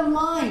 there's some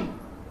line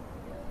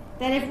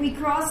that if we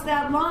cross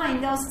that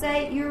line, they'll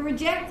say, you're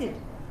rejected.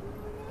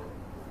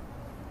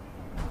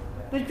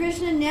 But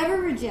Krishna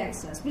never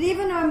rejects us. But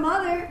even our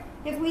mother,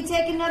 if we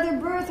take another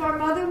birth, our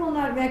mother will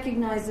not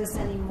recognize us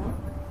anymore.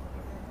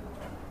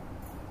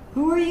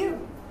 Who are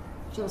you?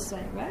 She'll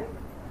say, right?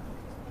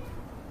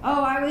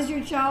 Oh, I was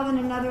your child in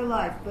another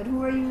life, but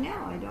who are you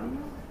now? I don't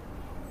know.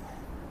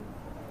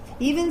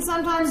 Even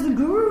sometimes the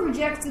guru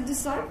rejects the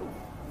disciple.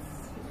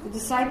 The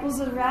disciple's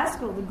a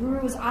rascal. The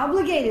guru is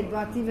obligated,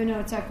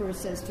 Bhaktivinoda Thakur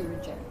says, to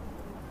reject.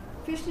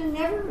 Krishna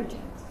never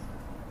rejects.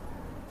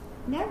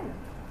 Never.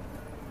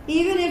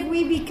 Even if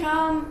we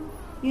become,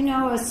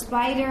 a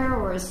spider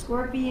or a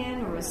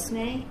scorpion or a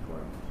snake,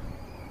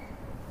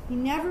 He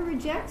never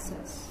rejects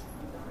us.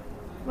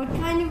 What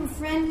kind of a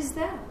friend is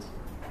that?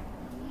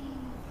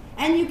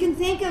 And you can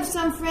think of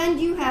some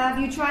friend you have,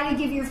 you try to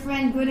give your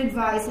friend good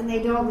advice and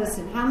they don't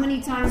listen. How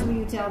many times will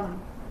you tell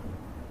them?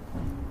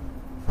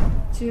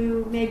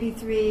 2, maybe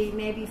 3,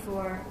 maybe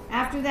 4.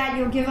 After that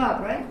you'll give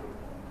up, right?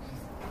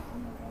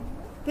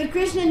 But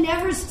Krishna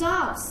never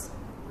stops.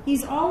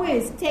 He's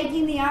always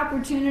taking the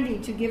opportunity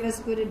to give us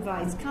good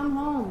advice. Come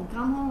home,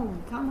 come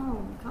home, come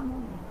home, come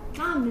home.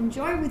 Come,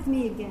 enjoy with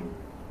me again.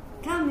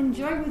 Come,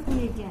 enjoy with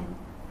me again.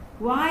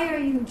 Why are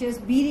you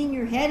just beating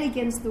your head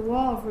against the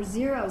wall for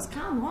zeros?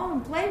 Come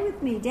home, play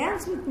with me,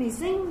 dance with me,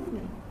 sing with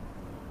me.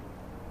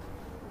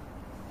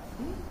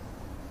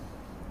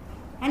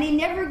 And He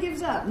never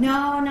gives up.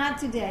 No, not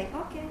today.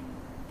 Okay,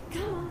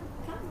 come on,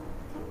 come on,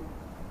 come on.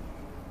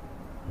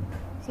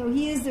 So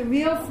He is the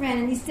real friend,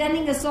 and He's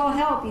sending us all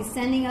help. He's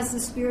sending us the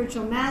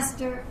spiritual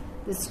master,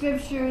 the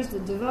scriptures, the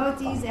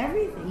devotees,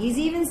 everything. He's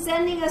even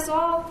sending us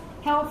all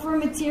help for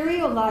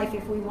material life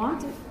if we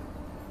want it.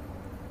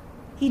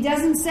 He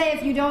doesn't say,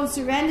 if you don't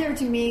surrender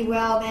to me,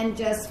 well, then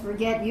just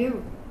forget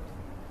you.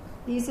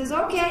 He says,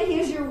 okay,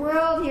 here's your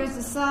world, here's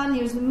the sun,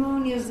 here's the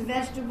moon, here's the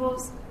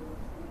vegetables,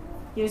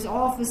 here's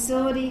all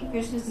facility.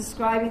 Krishna's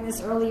describing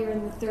this earlier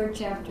in the 3rd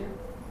chapter.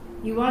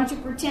 You want to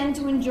pretend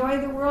to enjoy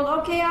the world?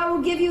 Okay, I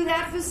will give you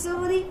that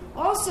facility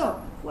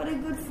also. What a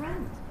good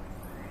friend.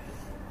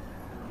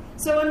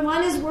 So when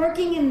one is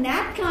working in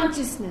that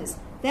consciousness,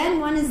 then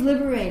one is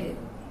liberated.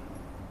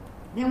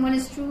 Then one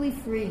is truly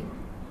free.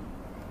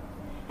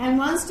 And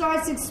one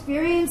starts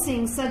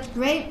experiencing such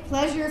great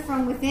pleasure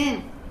from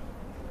within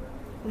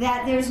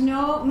that there's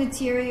no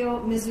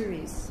material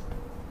miseries.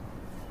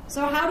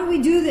 So how do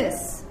we do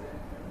this?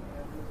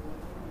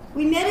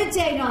 We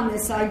meditate on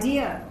this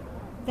idea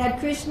that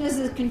Krishna is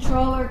the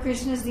controller,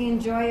 Krishna is the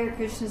enjoyer,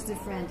 Krishna is the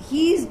friend.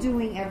 He's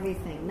doing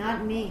everything,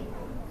 not me.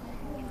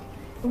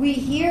 We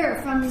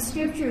hear from the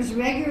scriptures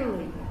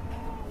regularly.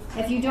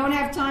 If you don't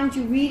have time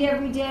to read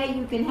every day,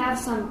 you can have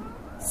some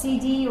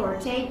CD or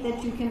tape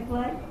that you can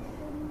play.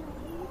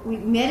 We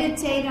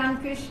meditate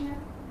on Krishna.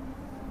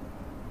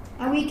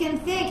 And we can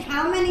think,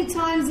 how many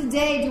times a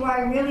day do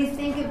I really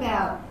think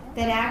about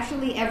that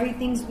actually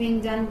everything's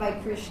being done by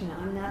Krishna?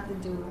 I'm not the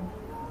doer.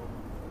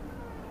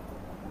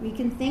 We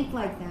can think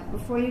like that.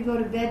 Before you go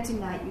to bed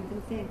tonight, you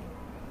can think,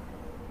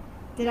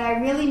 did I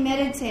really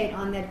meditate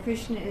on that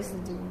Krishna is the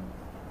doer?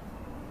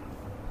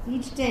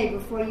 Each day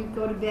before you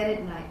go to bed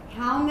at night.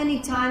 How many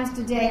times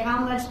today, how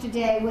much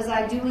today was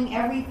I doing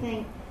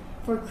everything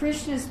for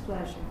Krishna's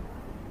pleasure?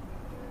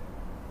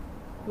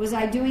 Was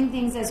I doing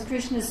things as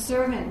Krishna's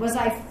servant? Was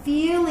I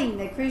feeling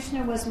that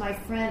Krishna was my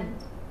friend?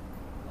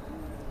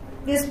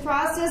 This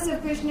process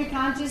of Krishna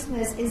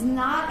consciousness is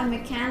not a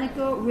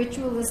mechanical,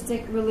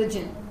 ritualistic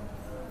religion.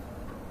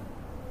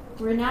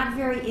 We're not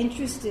very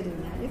interested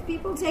in that. If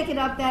people take it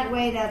up that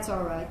way, that's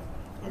all right.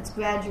 That's a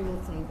gradual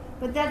thing.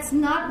 But that's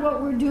not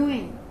what we're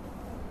doing.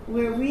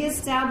 we're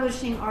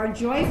reestablishing our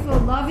joyful,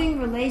 loving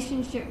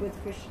relationship with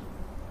Krishna.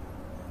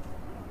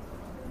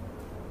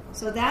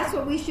 So that's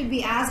what we should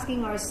be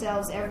asking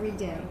ourselves every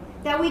day.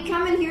 That we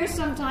come in here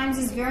sometimes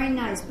is very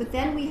nice, but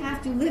then we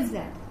have to live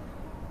that.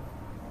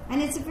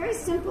 And it's a very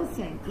simple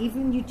thing.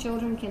 Even you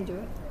children can do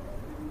it.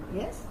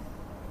 Yes?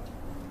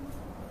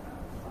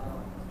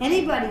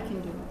 Anybody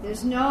can do it.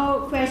 There's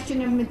no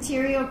question of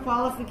material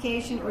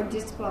qualification or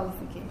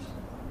disqualification.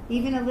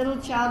 Even a little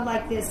child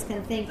like this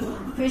can think,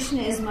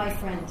 Krishna is my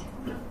friend.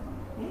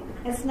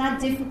 It's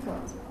not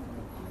difficult.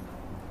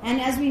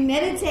 And as we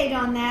meditate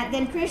on that,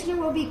 then Krishna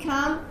will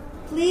become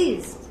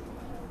pleased.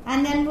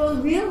 And then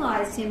we'll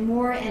realize him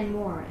more and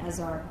more as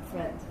our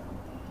friend.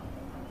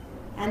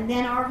 And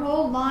then our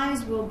whole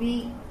lives will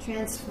be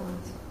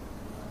transformed.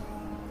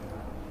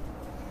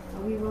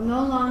 We will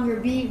no longer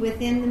be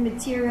within the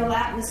material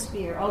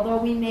atmosphere, although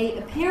we may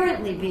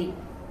apparently be.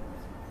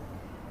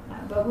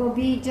 But we'll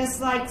be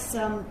just like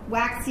some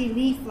waxy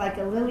leaf, like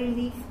a lily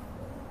leaf,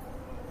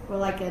 or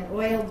like an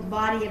oiled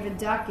body of a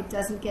duck. It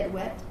doesn't get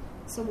wet.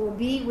 So we'll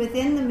be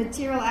within the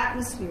material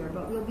atmosphere,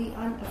 but we'll be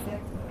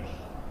unaffected.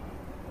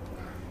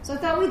 So I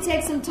thought we'd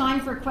take some time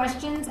for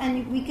questions,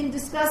 and we can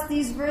discuss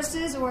these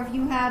verses, or if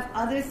you have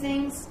other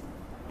things.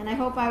 And I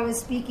hope I was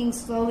speaking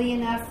slowly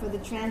enough for the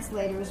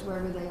translators,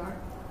 wherever they are.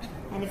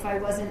 And if I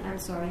wasn't, I'm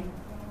sorry.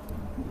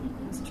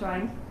 I was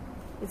trying.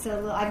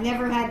 I've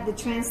never had the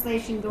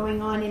translation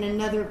going on in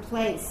another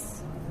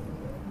place.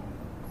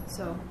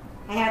 So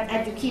I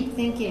had to keep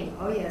thinking,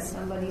 oh yes,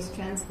 somebody's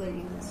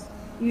translating this.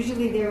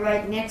 Usually they're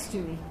right next to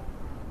me.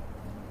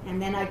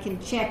 And then I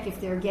can check if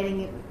they're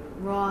getting it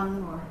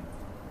wrong or...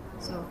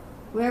 So,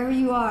 wherever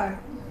you are.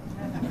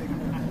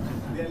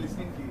 They are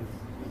listening to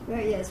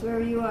you. Yes,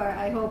 wherever you are,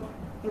 I hope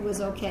it was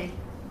okay.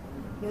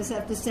 You just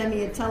have to send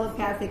me a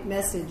telepathic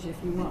message if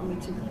you want me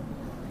to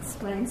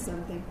explain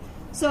something.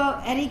 So,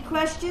 any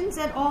questions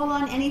at all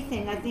on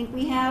anything? I think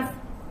we have...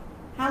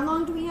 How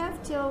long do we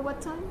have? Till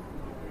what time?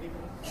 20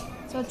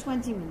 minutes. So,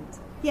 20 minutes.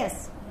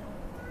 Yes?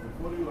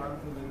 Before you answer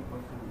any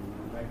question,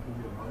 we would like to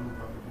hear how you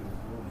come to this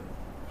movement.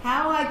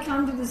 How I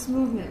come to this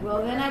movement?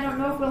 Well, then I don't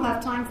know if we'll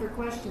have time for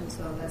questions,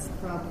 so that's the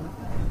problem.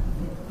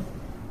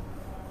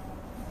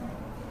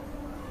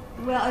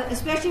 Well,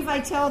 especially if I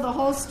tell the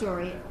whole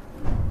story.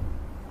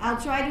 I'll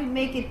try to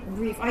make it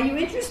brief. Are you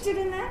interested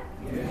in that?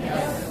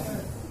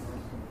 Yes.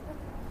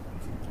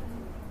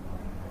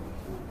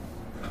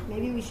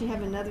 Maybe we should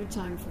have another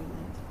time for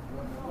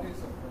that.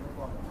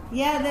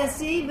 Yeah,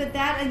 but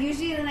that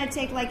usually then I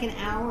take like an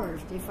hour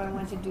if I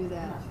want to do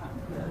that.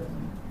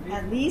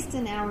 At least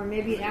an hour,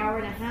 maybe an hour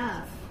and a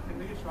half.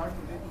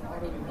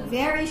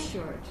 Very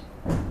short.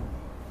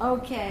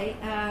 Okay,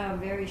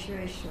 very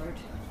short.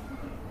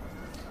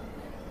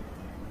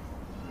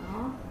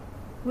 Oh.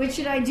 Which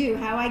should I do?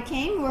 How I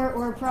came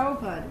or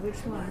Prabhupada? Which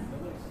one?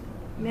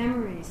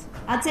 Memories.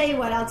 I'll tell you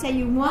what. I'll tell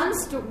you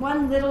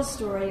one little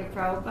story of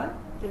Prabhupada,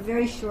 the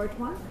very short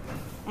one,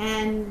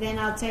 and then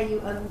I'll tell you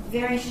a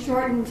very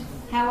shortened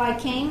how I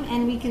came,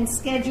 and we can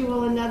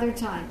schedule another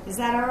time. Is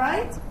that all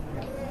right?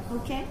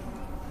 Okay.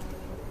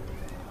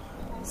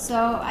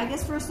 So I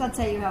guess first I'll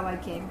tell you how I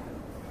came.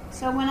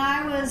 So when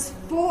I was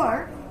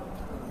 4,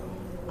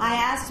 I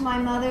asked my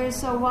mother,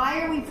 so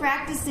why are we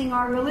practicing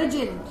our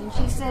religion? And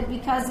she said,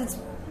 because it's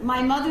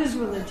my mother's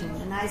religion.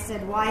 And I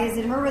said, why is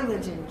it her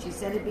religion? She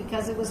said, it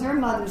because it was her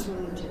mother's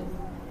religion.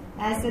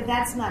 And I said,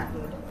 that's not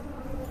good.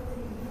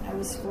 I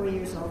was 4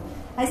 years old.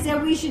 I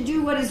said, we should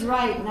do what is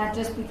right, not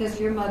just because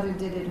your mother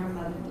did it, her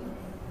mother did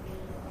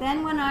it.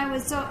 Then when I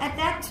was, so at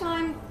that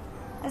time,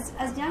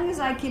 as young as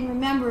I can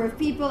remember, if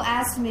people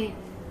asked me,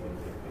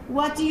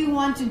 what do you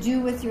want to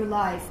do with your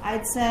life?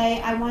 I'd say,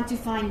 I want to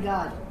find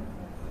God.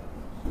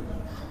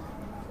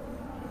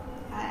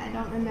 I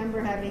don't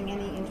remember having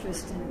any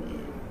interest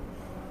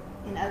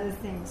in other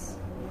things.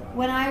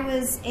 When I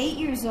was 8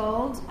 years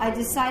old, I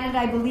decided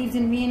I believed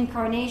in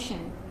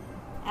reincarnation.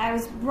 I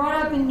was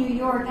brought up in New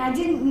York. I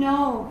didn't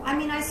know. I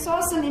mean, I saw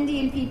some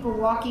Indian people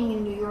walking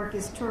in New York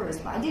as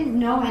tourists, but I didn't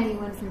know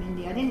anyone from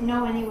India. I didn't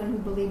know anyone who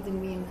believed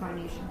in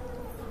reincarnation.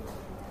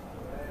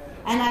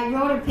 And I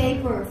wrote a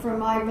paper for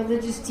my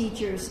religious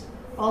teachers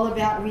all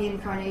about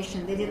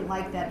reincarnation. They didn't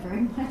like that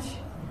very much.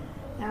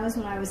 That was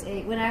when I was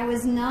 8. When I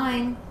was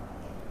 9,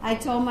 I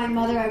told my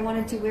mother I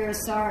wanted to wear a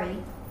sari.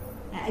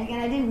 Again,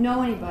 I didn't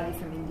know anybody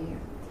from India.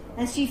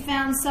 And she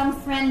found some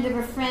friend of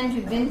a friend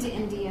who'd been to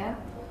India,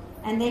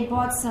 and they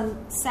bought some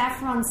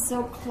saffron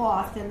silk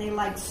cloth, and they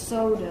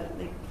sewed it.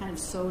 They kind of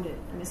sewed it.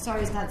 I mean,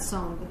 sari's not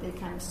sewn, but they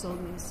kind of sewed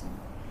me some.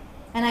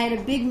 And I had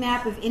a big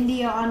map of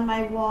India on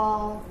my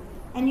wall.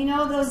 And you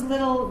know those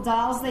little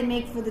dolls they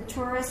make for the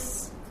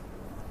tourists?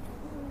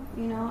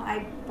 You know,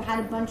 I had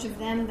a bunch of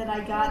them that I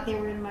got. They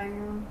were in my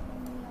room.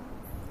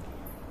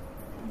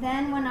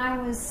 Then when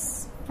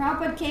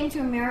Prabhupada came to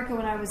America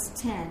when I was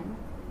 10.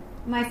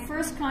 My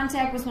first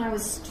contact was when I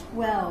was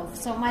 12.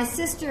 So my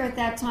sister at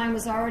that time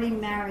was already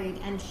married,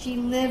 and she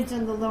lived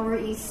on the Lower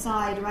East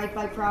Side, right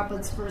by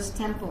Prabhupada's first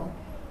temple.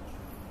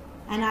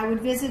 And I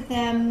would visit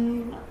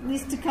them at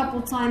least a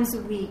couple times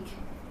a week.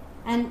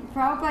 And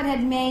Prabhupada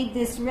had made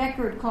this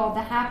record called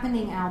the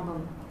Happening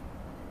Album,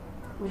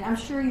 which I'm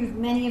sure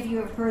many of you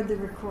have heard the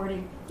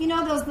recording. You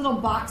know those little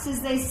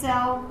boxes they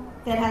sell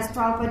that has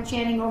Prabhupada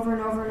chanting over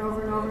and over and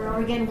over and over and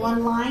over again,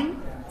 one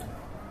line?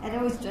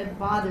 It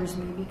bothers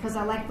me because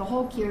I like the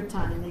whole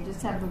kirtan and they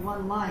just have the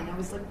one line. I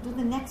was like, do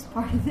the next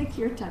part of the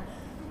kirtan.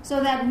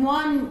 So that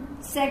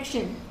one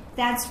section,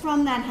 that's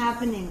from that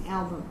Happening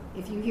album,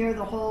 if you hear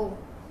the whole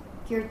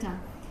kirtan.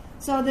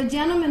 So the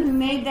gentleman who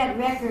made that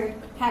record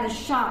had a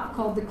shop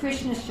called the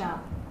Krishna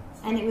Shop,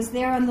 and it was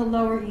there on the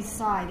Lower East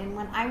Side. And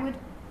when I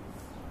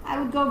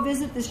would go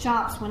visit the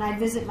shops when I'd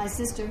visit my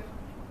sister,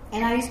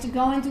 and I used to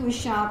go into his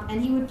shop,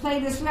 and he would play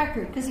this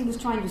record, because he was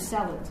trying to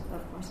sell it,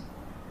 of course.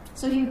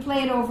 So he would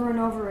play it over and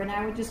over, and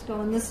I would just go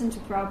and listen to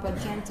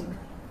Prabhupada chanting.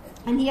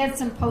 And he had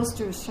some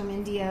posters from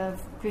India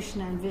of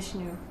Krishna and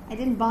Vishnu. I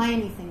didn't buy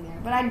anything there,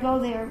 but I'd go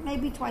there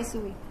maybe twice a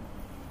week.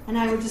 And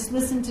I would just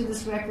listen to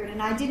this record.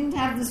 And I didn't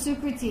have the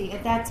Sukriti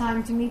at that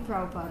time to meet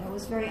Prabhupada. I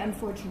was very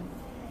unfortunate.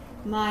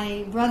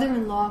 My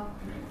brother-in-law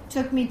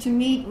took me to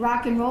meet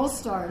rock and roll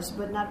stars,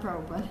 but not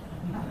Prabhupada.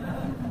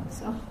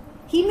 So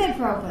he met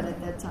Prabhupada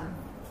at that time,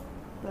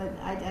 but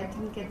I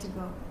didn't get to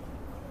go.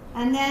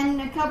 And then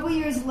a couple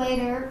years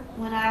later,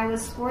 when I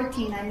was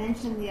 14, I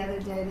mentioned the other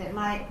day that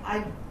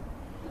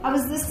I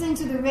was listening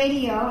to the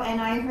radio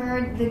and I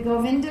heard the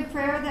Govinda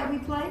prayer that we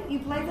play. You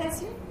played that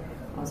too?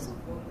 Awesome.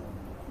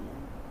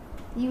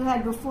 You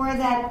had before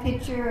that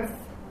picture of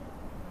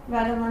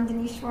Radha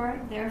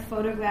Nandanishwar. Their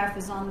photograph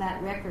is on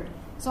that record.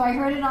 So I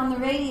heard it on the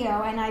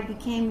radio and I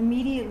became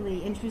immediately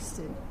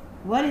interested.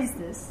 What is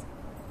this?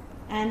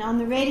 And on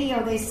the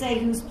radio they say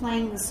who's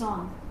playing the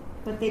song,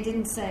 but they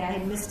didn't say. I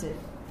had missed it.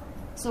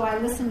 So I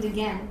listened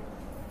again,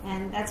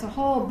 and that's a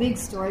whole big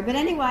story. But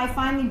anyway, I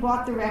finally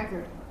bought the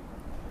record,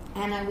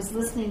 and I was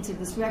listening to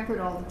this record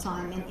all the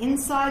time. And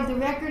inside the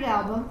record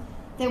album,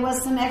 there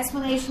was some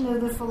explanation of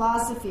the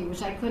philosophy,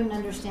 which I couldn't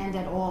understand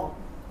at all.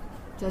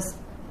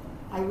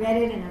 I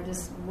read it, and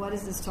what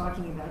is this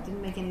talking about? It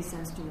didn't make any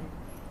sense to me.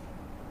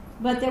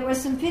 But there were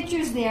some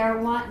pictures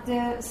there,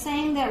 the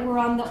same that were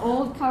on the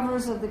old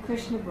covers of the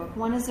Krishna book.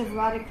 One is of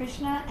Radha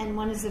Krishna, and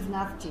one is of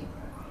Nathji.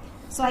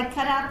 So I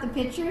cut out the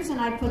pictures and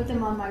I put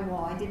them on my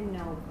wall. I didn't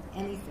know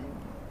anything.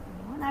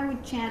 And I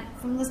would chant.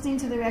 From listening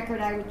to the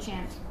record, I would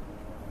chant.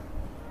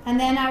 And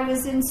then I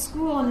was in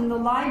school, and in the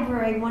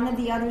library, one of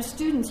the other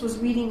students was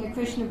reading a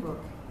Krishna book.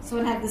 So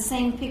it had the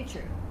same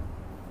picture.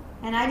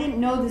 And I didn't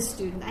know this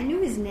student. I knew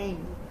his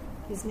name.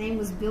 His name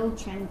was Bill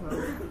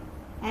Trengrove.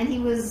 And he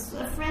was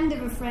a friend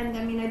of a friend.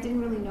 I mean, I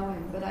didn't really know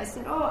him. But I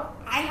said, oh,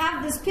 I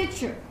have this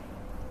picture.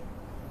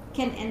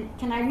 Can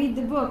I read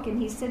the book?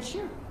 And he said,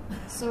 sure.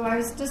 So I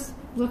was just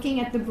looking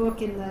at the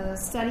book in the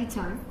study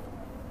time,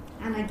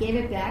 and I gave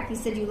it back. He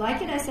said, you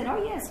like it? I said,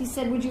 oh yes. He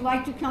said, would you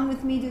like to come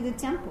with me to the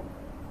temple?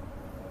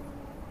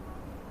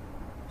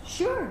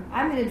 Sure,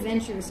 I'm an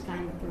adventurous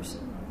kind of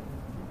person.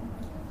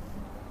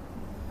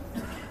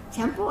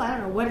 Temple? I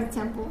don't know, what a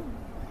temple.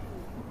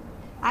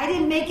 I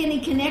didn't make any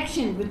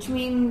connection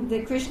between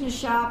the Krishna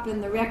shop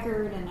and the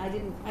record, and I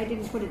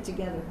didn't put it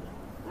together.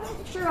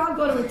 Sure, I'll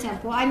go to a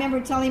temple. I remember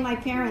telling my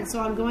parents,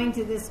 so I'm going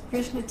to this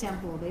Krishna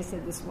temple. They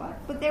said, this what?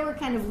 But they were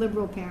kind of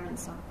liberal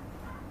parents, so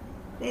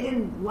they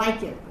didn't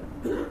like it.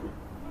 But,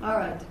 all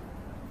right.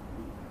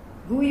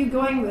 Who are you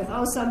going with?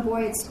 Oh, some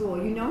boy at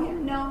school. You know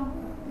him? No.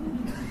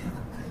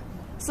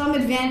 Some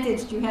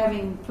advantage to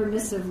having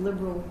permissive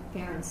liberal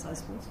parents, I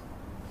suppose.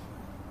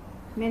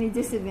 Many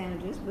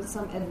disadvantages, but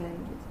some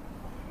advantages.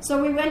 So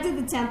we went to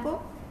the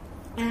temple,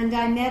 and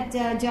I met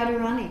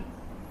Jadurani.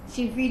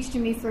 She preached to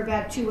me for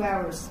about 2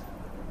 hours.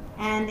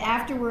 And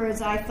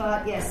afterwards, I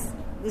thought, yes,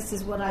 this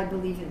is what I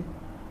believe in.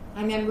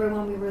 I remember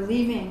when we were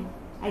leaving,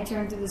 I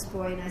turned to this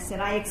boy and I said,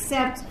 I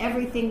accept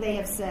everything they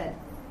have said.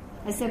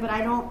 I said, but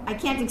I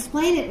can't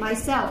explain it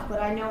myself, but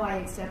I know I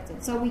accept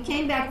it. So we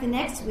came back the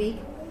next week,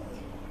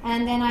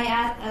 and then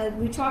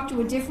we talked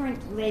to a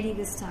different lady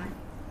this time.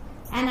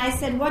 And I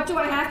said, what do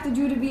I have to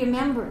do to be a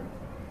member?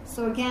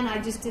 So again, I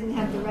just didn't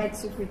have the right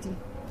Sukriti.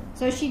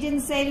 So she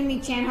didn't say to me,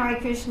 chant Hare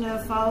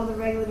Krishna, follow the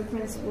regular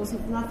principles,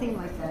 nothing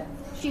like that.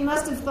 She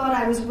must have thought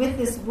I was with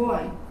this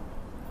boy.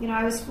 You know,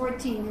 I was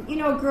 14. You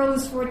know, a girl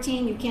who's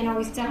 14, you can't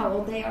always tell how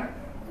old they are.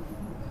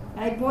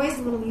 Boys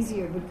a little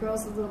easier, but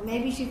girls a little...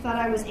 Maybe she thought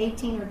I was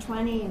 18 or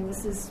 20 and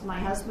this is my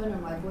husband or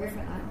my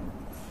boyfriend. I don't know.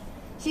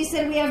 She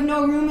said, we have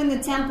no room in the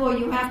temple.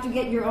 You have to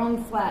get your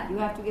own flat. You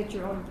have to get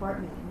your own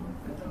apartment.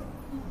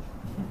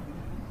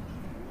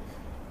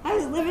 I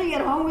was living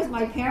at home with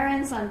my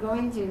parents. I'm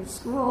going to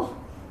school.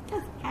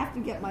 I have to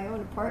get my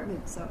own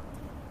apartment. So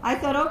I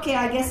thought, okay,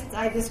 I guess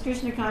this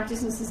Krishna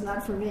consciousness is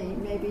not for me,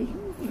 maybe.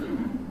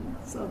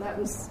 So that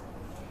was...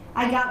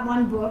 I got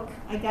one book.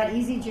 I got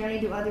Easy Journey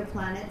to Other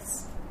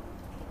Planets.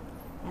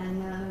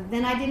 And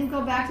then I didn't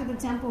go back to the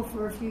temple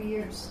for a few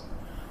years.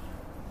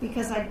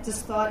 Because I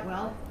just thought,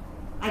 well,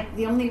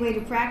 the only way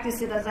to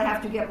practice it is I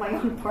have to get my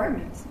own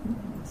apartment.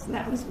 So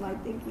that was my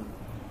thinking.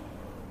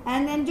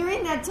 And then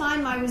during that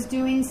time, I was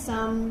doing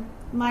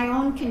my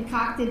own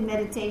concocted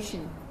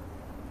meditation.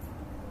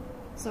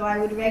 So I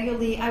would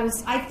regularly,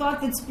 I thought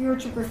that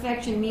spiritual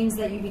perfection means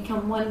that you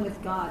become one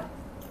with God.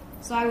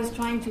 So I was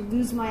trying to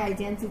lose my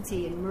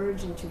identity and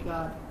merge into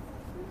God.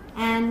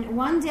 And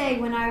one day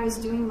when I was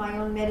doing my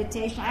own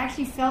meditation, I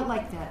actually felt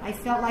like that. I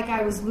felt like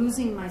I was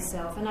losing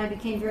myself, and I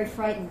became very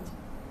frightened.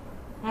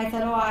 And I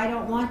thought, oh, I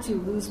don't want to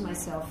lose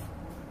myself.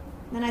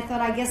 Then I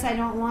thought, I guess I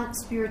don't want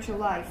spiritual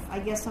life. I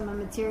guess I'm a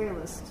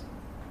materialist.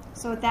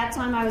 So at that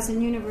time I was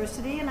in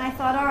university, and I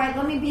thought, all right,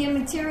 let me be a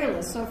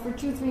materialist. So for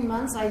 2-3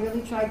 months I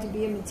really tried to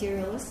be a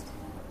materialist.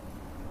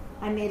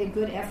 I made a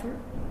good effort.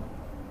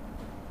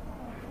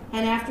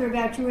 And after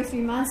about 2 or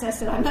 3 months I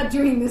said, I'm not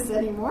doing this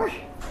anymore.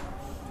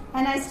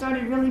 And I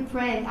started really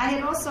praying. I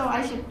had also,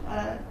 I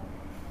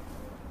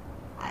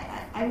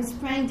was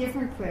praying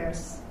different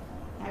prayers.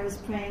 I was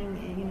praying,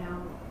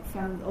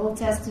 from the Old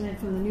Testament,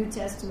 from the New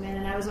Testament,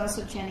 and I was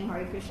also chanting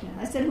Hare Krishna.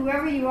 I said,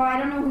 whoever you are, I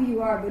don't know who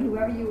you are, but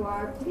whoever you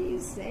are,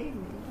 please save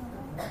me.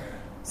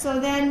 So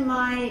then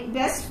my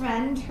best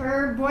friend,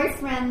 her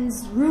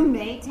boyfriend's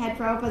roommate, had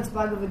Prabhupada's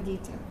Bhagavad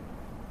Gita.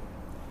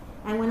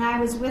 And when I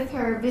was with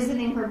her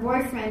visiting her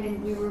boyfriend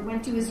and we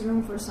went to his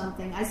room for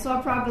something, I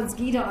saw Prabhupada's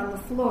Gita on the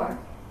floor.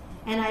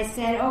 And I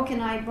said, oh, can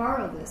I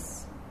borrow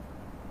this?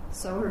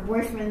 So her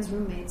boyfriend's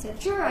roommate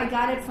said, sure, I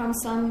got it from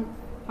some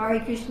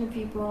Hare Krishna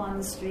people on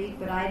the street,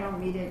 but I don't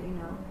read it,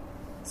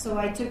 So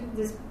I took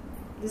this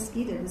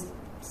Gita, this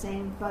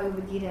same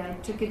Bhagavad Gita, I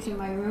took it to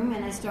my room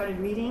and I started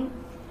reading.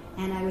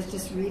 And I was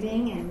just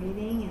reading and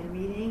reading and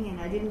reading,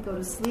 and I didn't go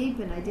to sleep,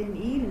 and I didn't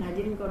eat, and I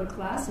didn't go to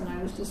class, and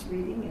I was just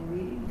reading and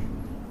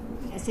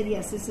reading. I said,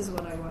 yes, this is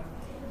what I want.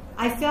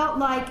 I felt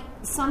like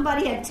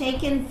somebody had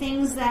taken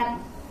things that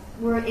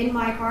were in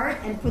my heart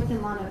and put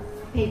them on a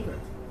paper.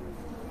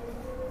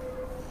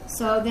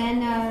 So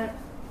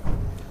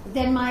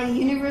then my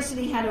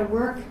university had a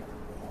work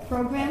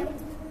program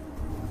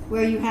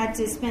where you had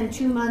to spend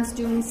 2 months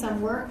doing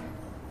some work.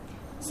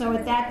 So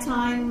at that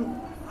time,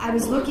 I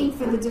was looking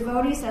for the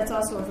devotees. That's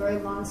also a very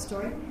long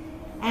story.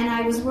 And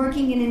I was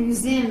working in a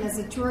museum as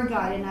a tour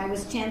guide, and I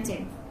was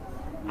chanting.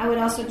 I would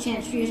also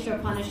chant Sri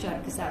Upanishad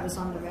because that was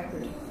on the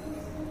record.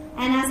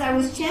 And as I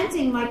was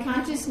chanting, my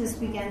consciousness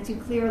began to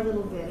clear a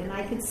little bit, and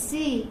I could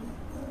see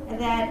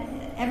that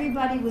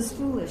everybody was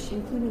foolish,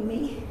 including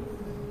me.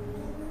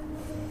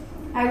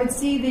 I would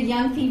see the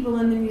young people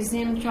in the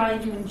museum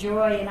trying to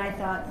enjoy, and I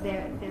thought,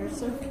 they're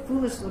so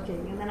foolish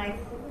looking. And then I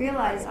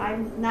realized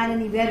I'm not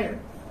any better.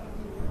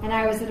 And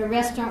I was at a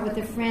restaurant with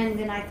a friend,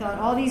 and I thought,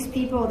 all these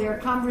people, their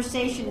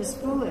conversation is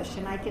foolish,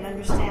 and I could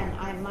understand.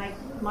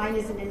 Mine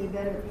isn't any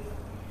better.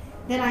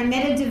 Then I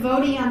met a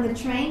devotee on the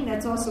train.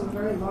 That's also a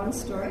very long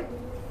story.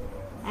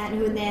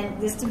 And then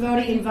this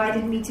devotee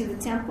invited me to the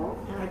temple,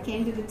 and I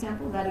came to the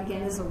temple. That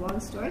again is a long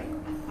story.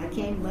 I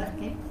came.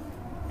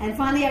 And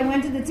finally I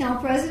went to the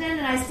temple president,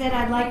 and I said,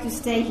 I'd like to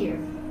stay here.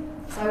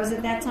 So I was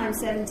at that time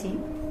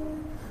 17.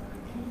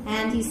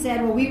 And he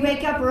said, well, we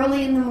wake up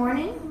early in the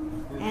morning.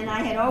 And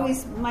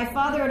my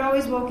father had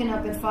always woken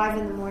up at 5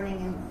 in the morning,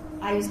 and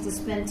I used to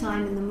spend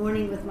time in the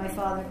morning with my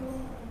father.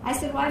 I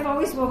said, well, I've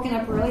always woken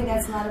up early,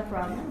 that's not a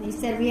problem. He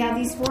said, we have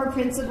these 4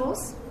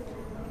 principles.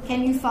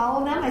 Can you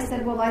follow them? I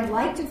said, well, I'd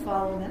like to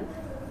follow them.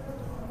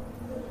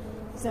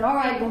 He said, all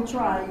right, we'll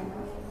try.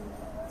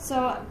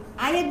 So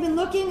I had been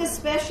looking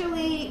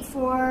especially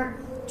for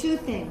 2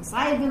 things.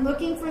 I had been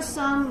looking for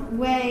some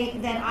way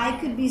that I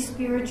could be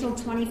spiritual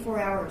 24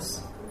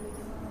 hours.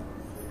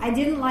 I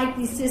didn't like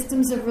these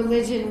systems of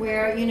religion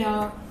where,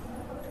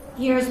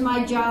 here's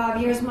my job,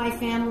 here's my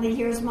family,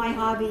 here's my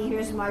hobby,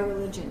 here's my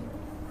religion.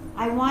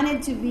 I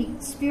wanted to be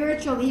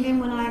spiritual even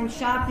when I'm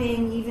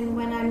shopping, even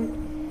when I'm,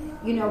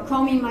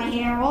 combing my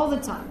hair all the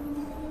time.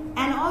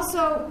 And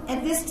also,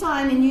 at this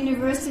time in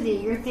university,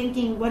 you're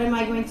thinking, what am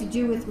I going to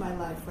do with my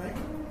life, right?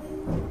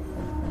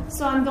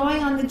 So I'm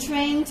going on the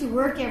train to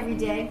work every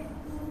day,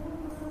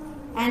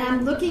 and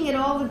I'm looking at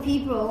all the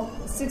people,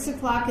 6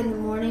 o'clock in the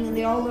morning, and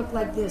they all look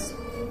like this.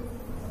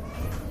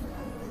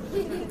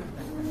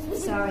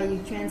 Sorry,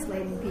 you're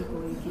translating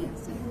people, you can't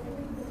see.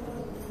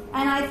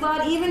 And I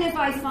thought, even if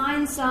I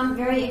find some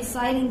very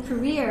exciting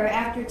career,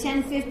 after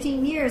 10,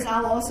 15 years,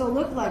 I'll also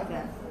look like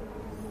that.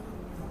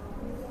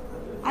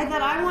 I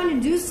thought, I want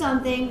to do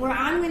something where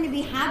I'm going to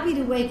be happy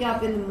to wake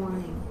up in the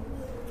morning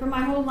for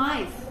my whole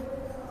life.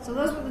 So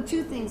those were the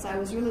 2 things I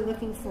was really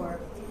looking for.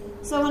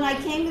 So when I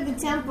came to the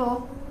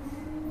temple,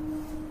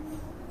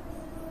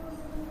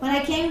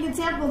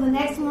 the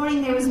next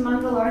morning there was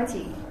Mangal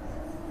Arati,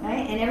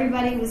 right? And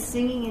everybody was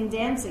singing and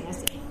dancing. I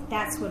said,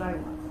 that's what I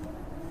want.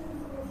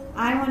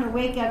 I want to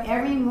wake up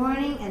every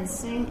morning and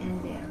sing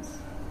and dance.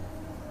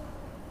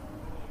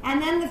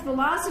 And then the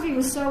philosophy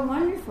was so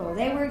wonderful.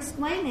 They were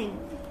explaining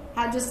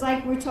how, just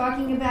like we're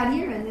talking about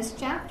here in this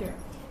chapter,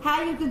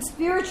 how you could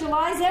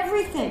spiritualize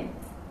everything.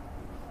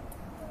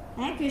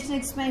 And Krishna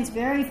explains a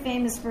very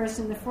famous verse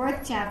in the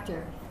 4th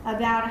chapter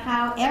about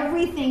how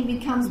everything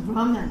becomes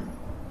Brahman.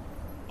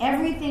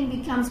 Everything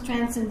becomes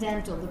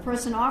transcendental. The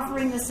person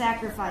offering the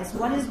sacrifice,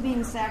 what is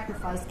being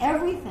sacrificed,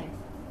 everything,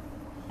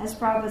 as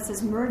Prabhupada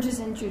says, merges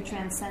into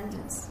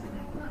transcendence.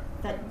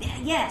 That,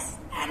 yes,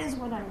 that is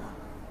what I want.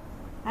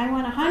 I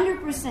want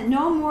 100%,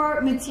 no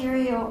more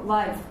material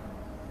life.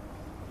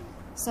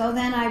 So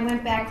then I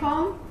went back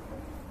home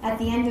at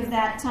the end of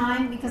that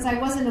time because I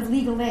wasn't of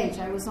legal age.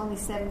 I was only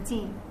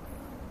 17.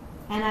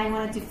 And I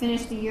wanted to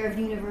finish the year of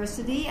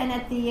university. And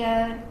at the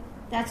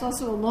that's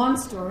also a long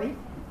story,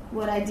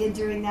 what I did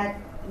during that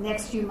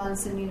next few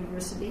months in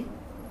university.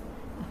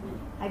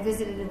 I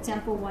visited a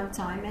temple one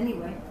time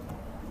anyway.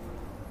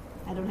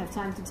 I don't have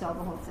time to tell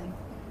the whole thing.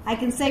 I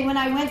can say when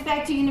I went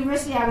back to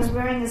university, I was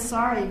wearing a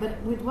sari, but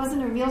it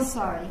wasn't a real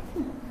sari.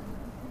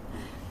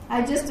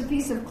 I had just a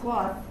piece of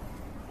cloth,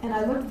 and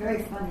I looked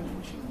very funny,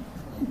 actually.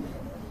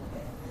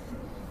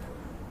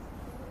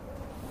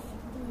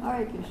 All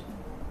right, Krishna.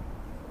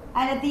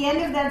 And at the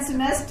end of that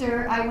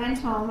semester, I went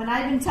home, and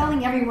I'd been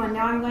telling everyone,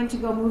 now I'm going to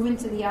go move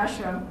into the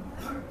ashram.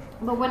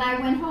 But when I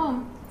went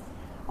home,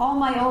 all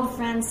my old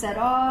friends said,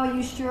 oh,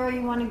 you sure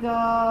you want to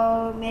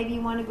go? Maybe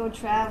you want to go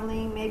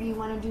traveling. Maybe you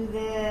want to do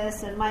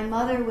this. And my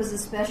mother was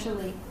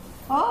especially,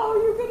 oh,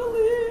 you're going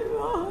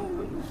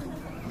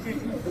to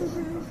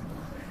leave.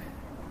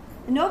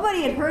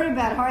 Nobody had heard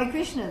about Hare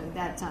Krishna at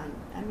that time.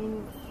 I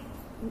mean,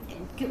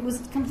 it was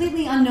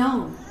completely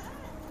unknown.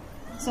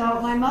 So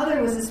my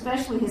mother was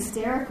especially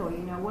hysterical,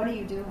 what are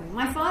you doing?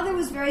 My father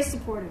was very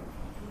supportive.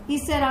 He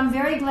said, I'm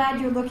very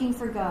glad you're looking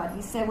for God.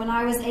 He said, when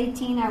I was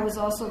 18, I was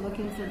also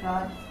looking for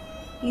God.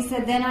 He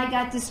said, then I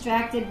got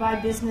distracted by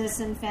business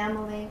and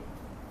family.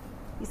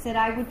 He said,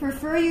 I would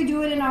prefer you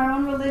do it in our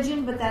own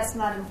religion, but that's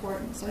not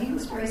important. So he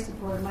was very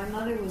supportive. My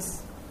mother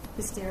was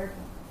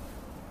hysterical.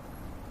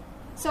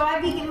 So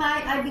I became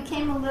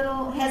a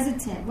little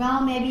hesitant. Well,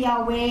 maybe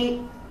I'll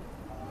wait.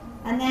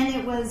 And then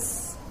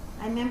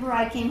I remember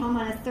I came home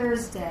on a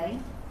Thursday.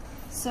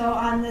 So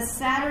on the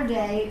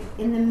Saturday,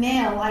 in the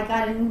mail, I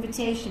got an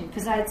invitation,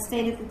 because I had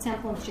stayed at the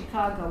temple in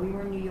Chicago. We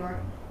were in New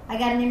York. I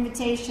got an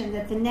invitation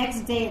that the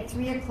next day at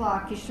 3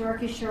 o'clock, Kishore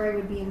Kishori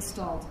would be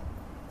installed.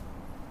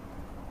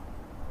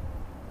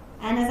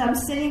 And as I'm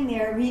sitting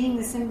there reading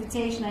this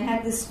invitation, I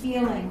had this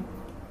feeling,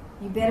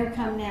 you better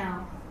come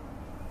now,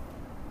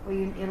 or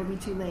it'll be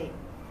too late.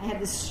 I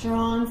had this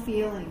strong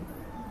feeling,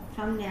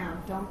 come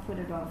now, don't put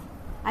it off.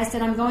 I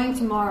said, I'm going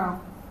tomorrow.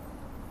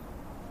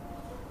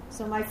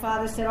 So my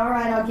father said, all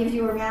right, I'll give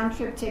you a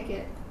round-trip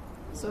ticket,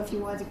 so if you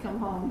want to come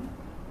home.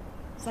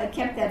 So I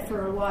kept that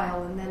for a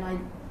while, and then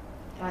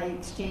I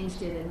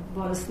exchanged it and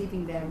bought a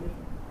sleeping bag with it.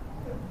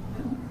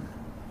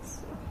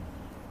 So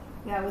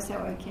that was how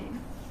I came.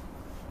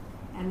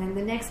 And then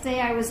the next day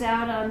I was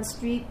out on the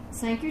street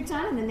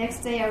Sankirtan, and the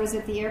next day I was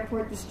at the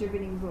airport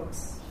distributing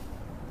books.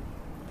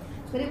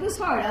 But it was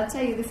hard, I'll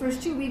tell you. The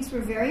first 2 weeks were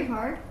very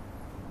hard,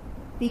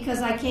 because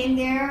I came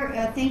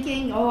there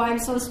thinking, oh, I'm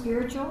so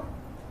spiritual.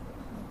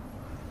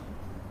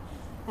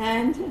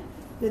 And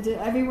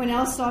everyone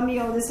else saw me,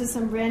 oh, this is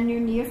some brand new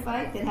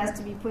neophyte that has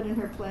to be put in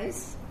her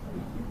place.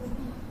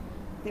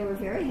 They were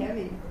very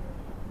heavy.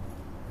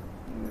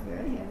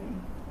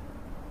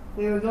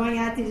 We were going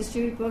out to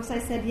distribute books. I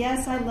said,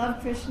 yes, I love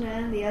Krishna.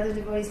 And the other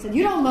devotee said,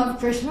 you don't love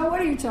Krishna.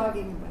 What are you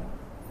talking about?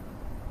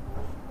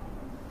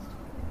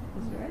 It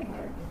was very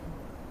hard.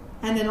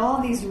 And then all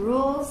these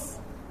rules.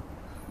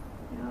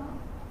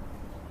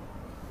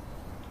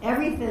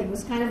 Everything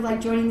was kind of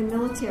like joining the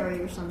military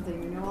or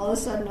something, all of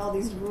a sudden all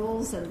these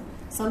rules and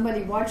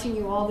somebody watching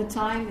you all the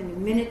time and a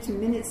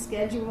minute-to-minute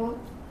schedule.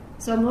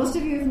 So most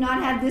of you have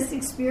not had this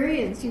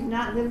experience. You've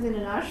not lived in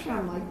an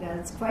ashram like that.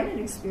 It's quite an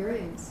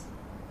experience.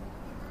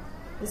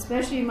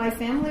 Especially my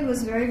family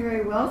was very,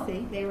 very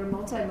wealthy. They were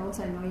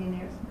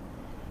multi-millionaires.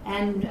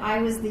 And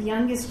I was the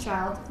youngest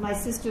child. My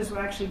sisters were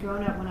actually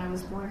grown up when I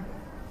was born.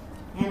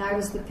 And I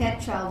was the pet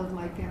child of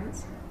my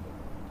parents.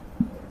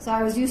 So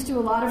I was used to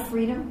a lot of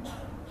freedom.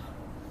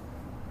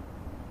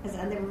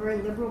 And they were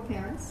very liberal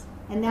parents.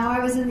 And now I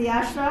was in the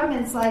ashram,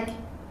 and it's like,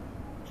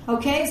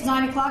 okay, it's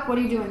 9 o'clock, what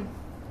are you doing?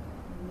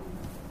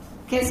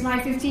 Okay, it's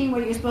 9:15,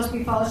 what are you supposed to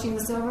be polishing the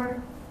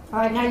silver? All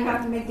right, now you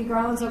have to make the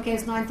garlands. Okay,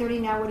 it's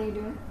 9:30, now what are you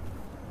doing?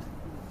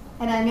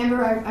 And I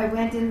remember I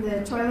went in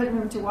the toilet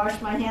room to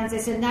wash my hands. They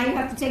said, now you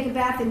have to take a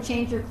bath and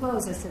change your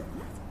clothes. I said,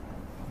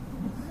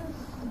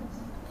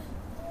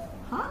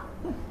 what? Huh?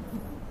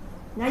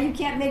 Now you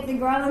can't make the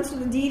garlands for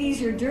the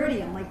deities, you're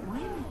dirty. I'm like, why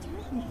am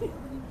I dirty?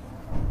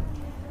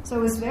 So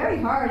it was very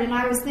hard, and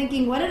I was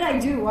thinking, what did I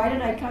do? Why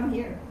did I come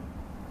here?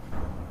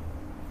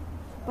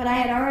 But I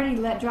had already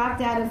dropped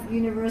out of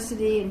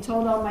university and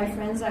told all my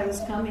friends I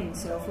was coming,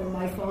 so for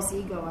my false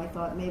ego, I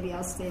thought maybe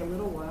I'll stay a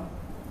little while.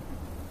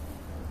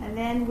 And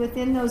then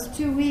within those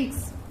 2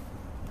 weeks,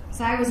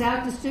 so I was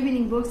out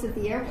distributing books at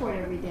the airport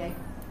every day.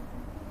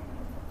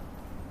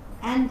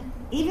 And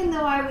even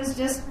though I was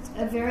just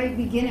a very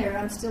beginner,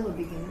 I'm still a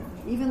beginner,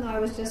 even though I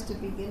was just a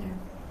beginner,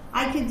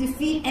 I could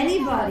defeat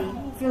anybody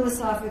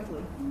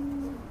philosophically.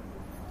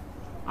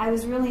 I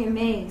was really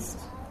amazed,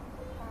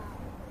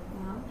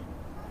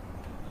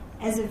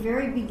 as a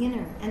very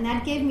beginner, and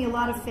that gave me a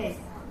lot of faith.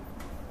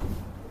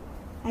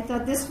 I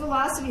thought this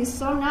philosophy is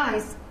so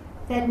nice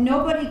that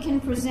nobody can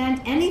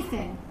present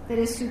anything that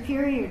is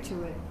superior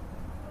to it.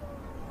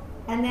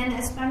 And then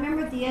I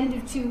remember at the end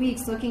of 2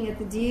 weeks looking at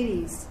the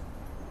deities,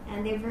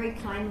 and they very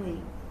kindly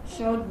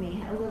showed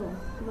me a little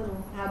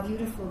how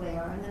beautiful they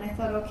are. And then I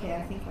thought, okay,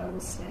 I think I will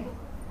stay.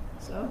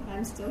 So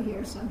I'm still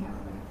here somehow.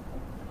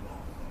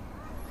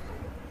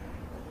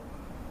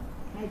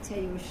 I tell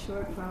you a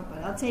short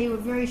Prabhupada. I'll tell you a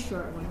very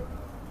short one.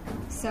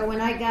 So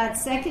when I got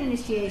second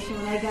initiation,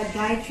 when I got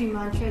Gayatri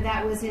Mantra,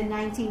 that was in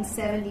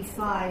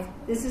 1975.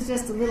 This is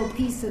just a little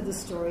piece of the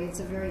story. It's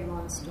a very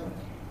long story.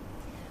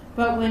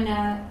 But when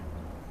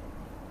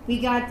we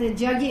got the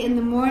Yajna in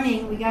the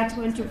morning, we got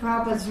to enter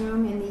Prabhupada's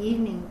room in the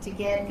evening to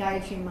get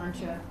Gayatri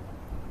Mantra.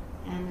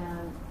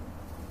 And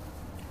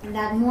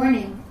that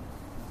morning,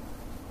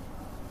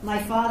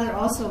 my father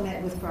also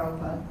met with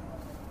Prabhupada.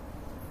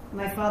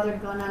 My father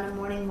had gone on a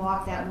morning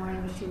walk that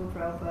morning with Srila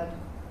Prabhupada.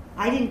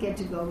 I didn't get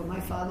to go, but my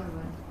father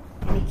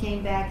went. And he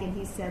came back and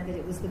he said that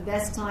it was the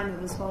best time of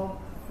his whole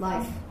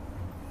life.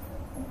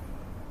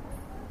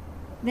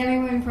 Then we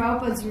were in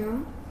Prabhupada's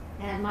room,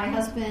 and my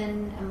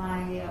husband and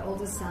my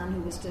oldest son,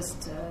 who was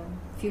just a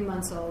few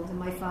months old, and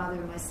my father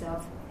and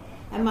myself.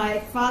 And my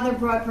father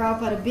brought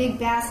Prabhupada a big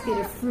basket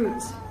of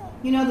fruit.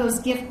 You know those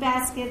gift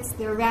baskets?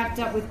 They're wrapped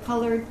up with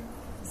colored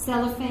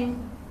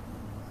cellophane.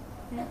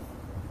 Yeah.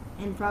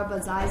 And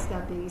Prabhupada's eyes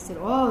got big. He said,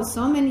 oh,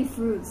 so many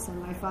fruits. And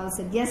my father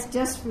said, yes,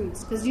 just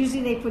fruits. Because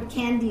usually they put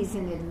candies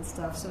in it and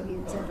stuff. So he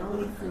had said,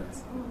 only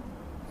fruits.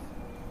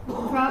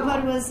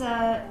 Prabhupada was,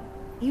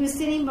 he was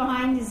sitting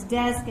behind his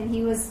desk and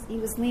he was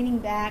leaning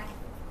back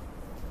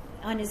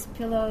on his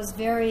pillows,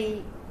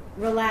 very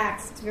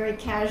relaxed, very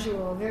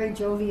casual, very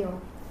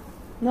jovial.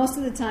 Most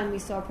of the time we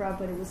saw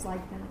Prabhupada, it was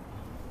like that.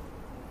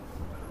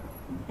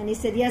 And he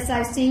said, yes,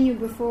 I've seen you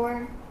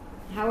before.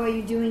 How are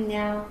you doing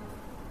now?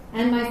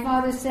 And my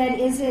father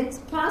said, is it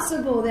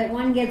possible that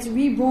one gets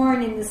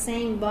reborn in the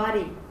same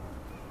body?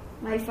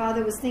 My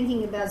father was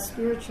thinking about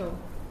spiritual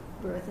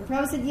birth. And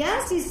Prabhupada said,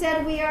 yes, he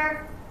said, we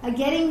are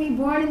getting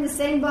reborn in the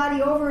same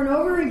body over and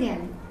over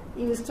again.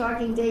 He was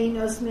talking Dehi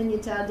Nosmin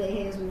Yata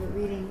Dehe, as we were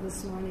reading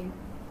this morning.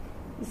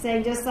 He's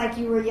saying, just like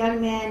you were a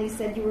young man, he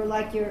said you were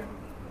like your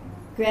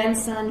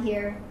grandson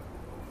here.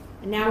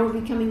 And now we're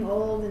becoming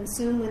old, and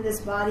soon when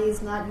this body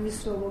is not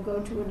useful, we'll go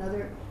to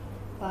another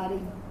body.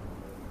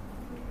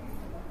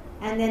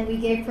 And then we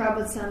gave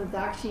Prabhupada some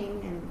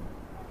dakshin, and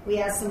we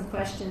asked some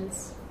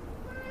questions.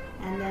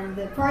 And then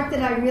the part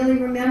that I really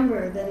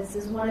remember, that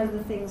is one of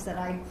the things that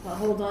I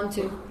hold on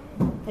to,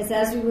 is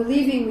as we were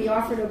leaving, we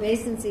offered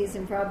obeisances,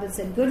 and Prabhupada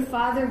said, good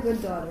father,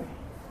 good daughter.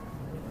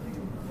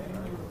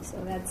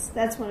 So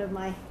that's one of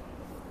my...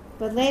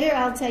 But later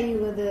I'll tell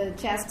you the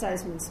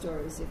chastisement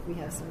stories if we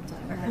have some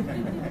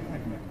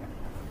time.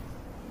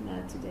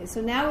 Not today. So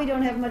now we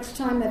don't have much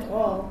time at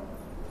all.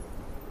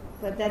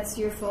 But that's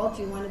your fault.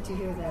 You wanted to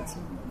hear that. So.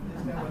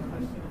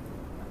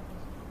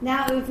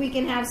 Now if we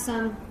can have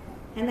some,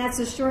 and that's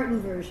a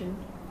shortened version.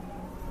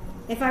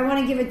 If I want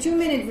to give a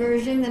 2-minute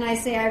version, then I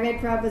say I read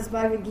Prabhupada's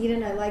Bhagavad Gita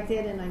and I liked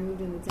it and I moved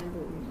in the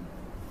temple.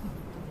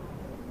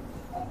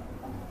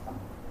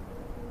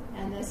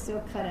 And I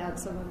still cut out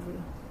some of the...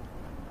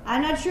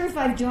 I'm not sure if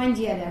I've joined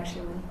yet,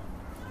 actually.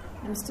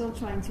 I'm still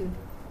trying to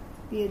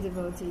be a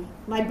devotee.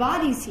 My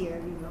body's here,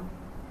 you know.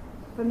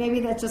 But maybe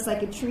that's just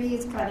like a tree.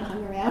 It's kind of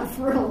hung around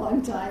for a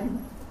long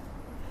time.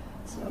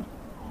 So,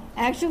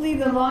 actually,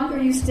 the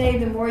longer you stay,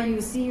 the more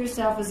you see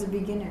yourself as a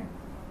beginner.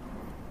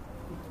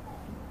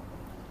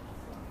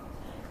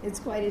 It's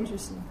quite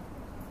interesting.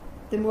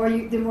 The more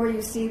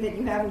you see that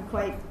you haven't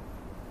quite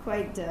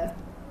done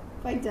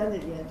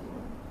it yet.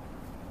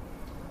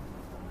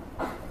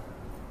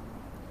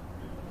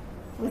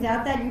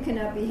 Without that, you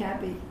cannot be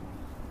happy.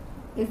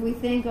 If we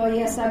think, oh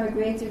yes, I'm a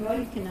great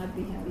devotee, you cannot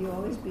be happy. You'll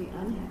always be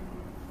unhappy.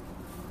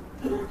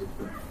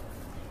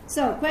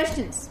 So,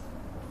 questions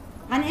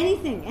on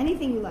anything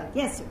you like.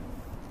 Yes, sir.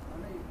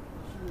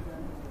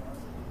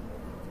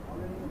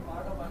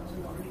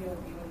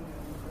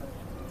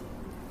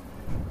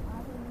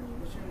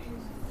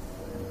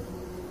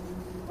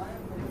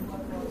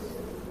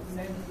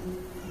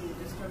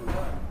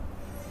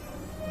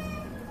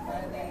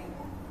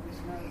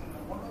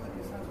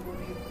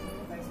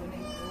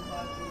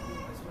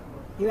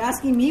 You're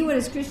asking me what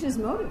is Krishna's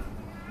motive?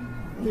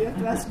 You have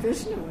to ask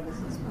Krishna what is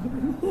his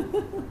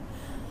motive.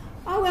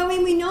 Oh, well,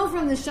 we know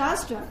from the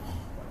Shastra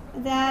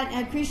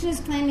that Krishna is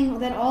claiming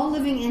that all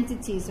living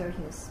entities are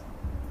his.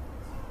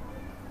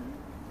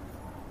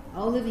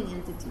 All living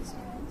entities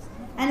are his.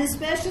 And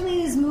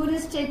especially his mood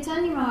is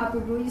Chaitanya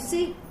Mahaprabhu. You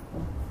see,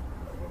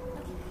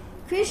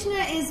 Krishna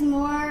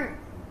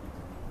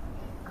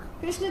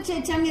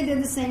Chaitanya, they're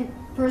the same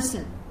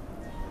person.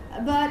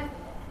 But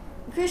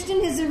Krishna,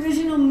 his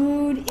original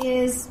mood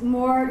is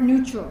more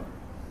neutral.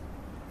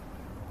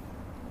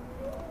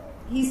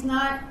 He's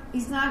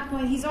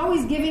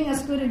always giving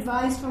us good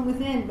advice from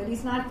within, but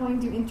he's not going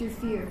to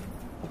interfere.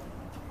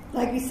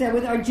 Like we said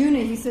with Arjuna,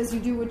 he says,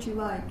 you do what you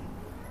like.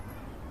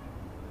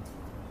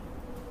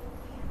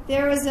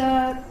 There was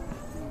a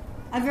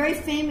very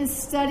famous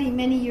study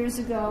many years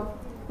ago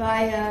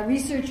by a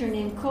researcher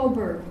named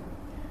Kohlberg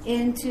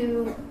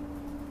into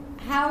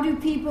how do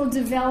people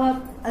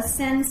develop a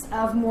sense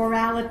of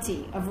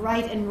morality, of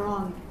right and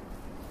wrong.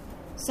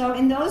 So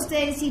in those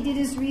days, he did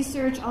his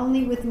research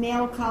only with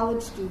male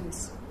college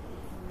students.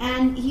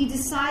 And he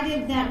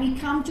decided that we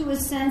come to a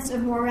sense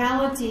of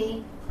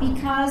morality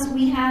because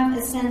we have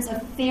a sense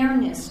of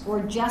fairness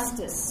or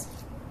justice.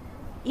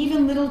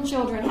 Even little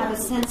children have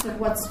a sense of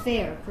what's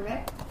fair,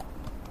 correct?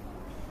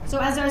 So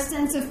as our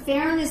sense of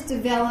fairness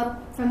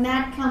developed, from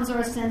that comes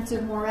our sense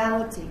of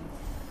morality.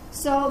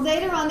 So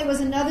later on, there was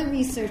another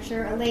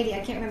researcher, a lady, I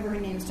can't remember her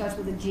name, it starts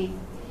with a G.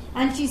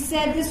 And she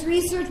said this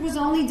research was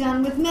only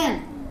done with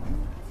men.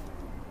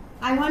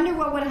 I wonder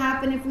what would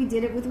happen if we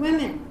did it with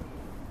women.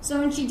 So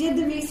when she did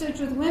the research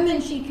with women,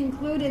 she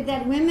concluded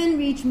that women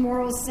reach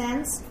moral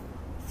sense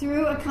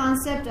through a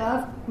concept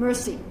of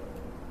mercy.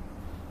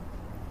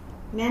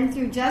 Men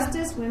through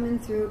justice, women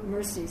through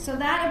mercy. So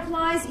that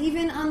applies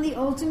even on the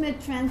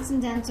ultimate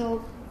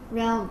transcendental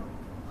realm.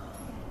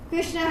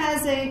 Krishna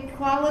has a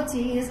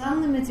quality, he has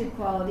unlimited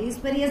qualities,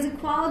 but he has a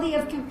quality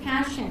of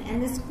compassion.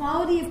 And this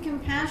quality of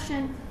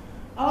compassion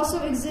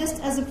also exists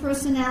as a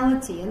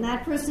personality. And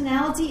that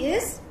personality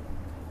is?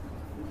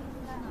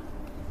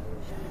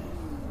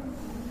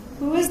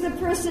 Who is the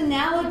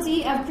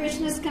personality of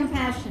Krishna's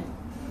compassion?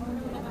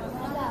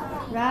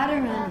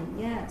 Radharani,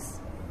 yes.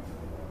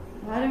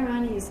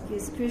 Radharani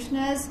is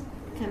Krishna's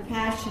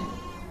compassion.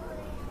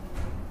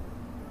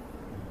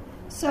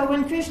 So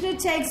when Krishna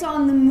takes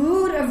on the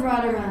mood of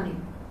Radharani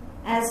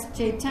as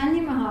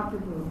Chaitanya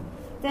Mahaprabhu,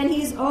 then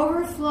he's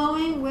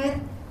overflowing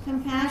with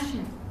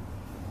compassion.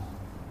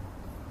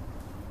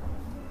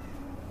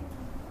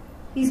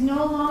 He's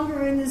no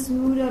longer in this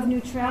mood of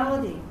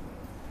neutrality.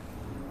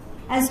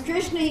 As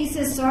Krishna, he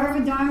says,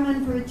 Sarva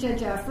Dharman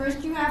Parichaja.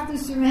 First you have to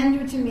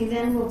surrender to me,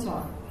 then we'll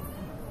talk.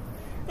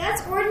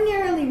 That's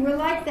ordinarily, we're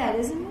like that,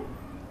 isn't it?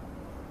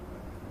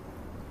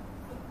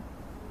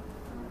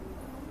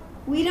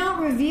 We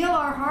don't reveal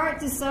our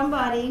heart to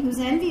somebody who's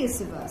envious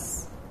of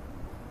us.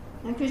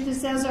 And Krishna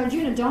says,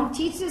 Arjuna, don't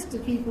teach this to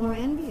people who are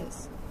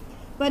envious.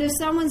 But if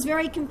someone's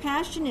very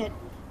compassionate,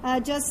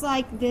 just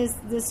like this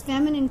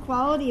feminine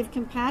quality of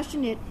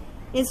compassionate,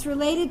 it's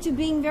related to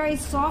being very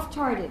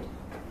soft-hearted.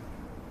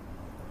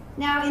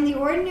 Now, in the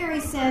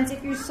ordinary sense,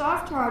 if you're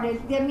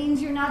soft-hearted, that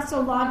means you're not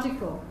so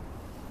logical.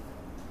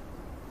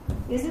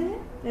 Isn't it?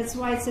 That's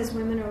why it says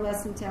women are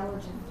less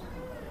intelligent.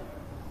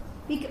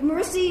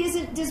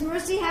 Does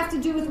mercy have to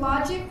do with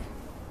logic?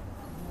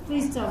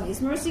 Please tell me. Is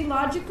mercy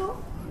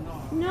logical?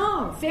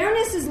 No.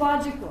 Fairness is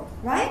logical,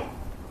 right?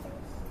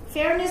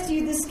 Fairness,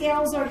 the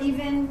scales are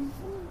even,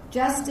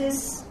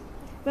 justice.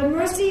 But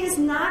mercy is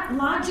not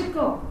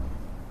logical.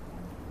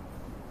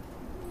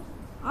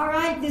 All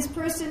right, this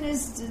person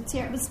is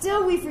terrible, but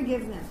still we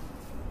forgive them.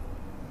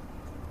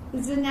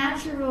 It's a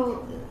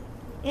natural.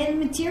 In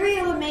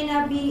material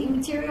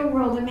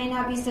world, it may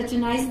not be such a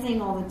nice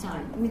thing all the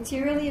time.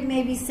 Materially, it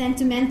may be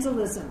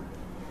sentimentalism.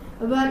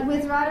 But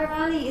with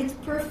Radharani, it's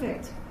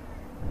perfect.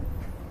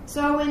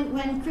 So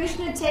when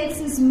Krishna takes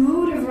this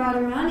mood of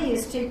Radharani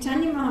as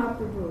Chaitanya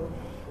Mahaprabhu,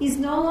 he's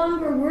no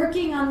longer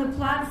working on the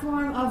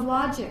platform of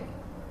logic.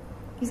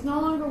 He's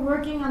no longer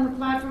working on the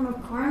platform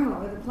of karma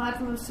or the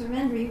platform of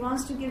surrender. He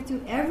wants to give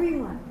to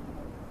everyone.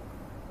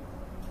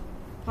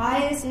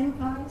 Pious,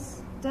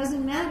 impious,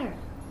 doesn't matter.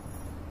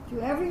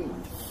 To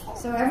everyone.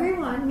 So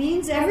everyone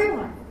means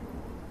everyone.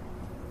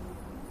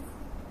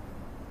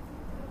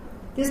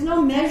 There's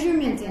no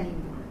measurement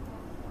anymore.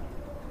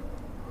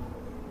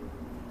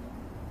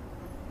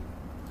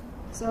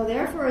 So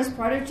therefore, as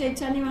part of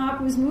Chaitanya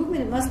Mahaprabhu's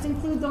movement, it must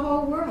include the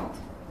whole world.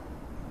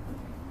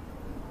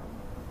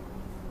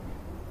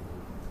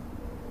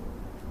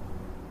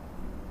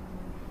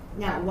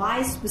 Now,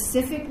 why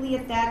specifically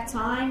at that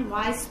time?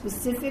 Why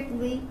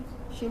specifically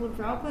Srila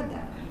Prabhupada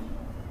that?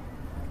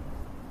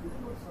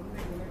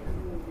 Something related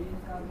to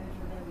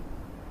reincarnation and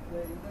the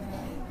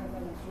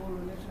internal soul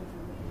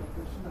relationship with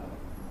Krishna.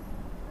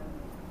 And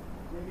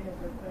maybe at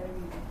that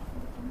time.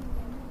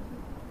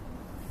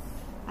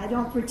 I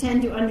don't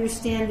pretend to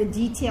understand the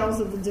details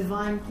of the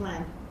divine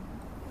plan.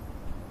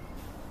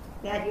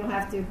 That you'll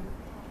have to.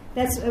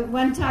 That's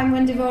one time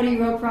one devotee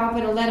wrote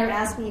Prabhupada a letter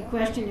asking a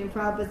question, and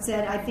Prabhupada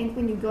said, I think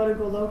when you go to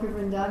Goloka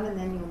Vrindavan,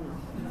 then you'll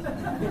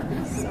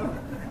know. So,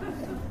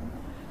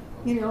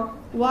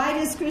 why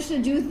does Krishna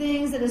do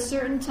things at a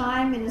certain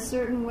time in a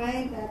certain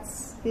way?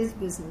 That's his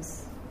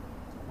business.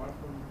 Apart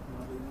from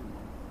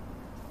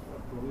what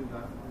Prabhu is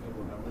asking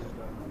about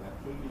America,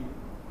 actually,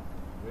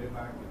 way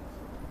back,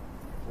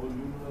 whole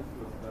universe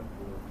was done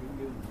for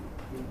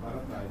King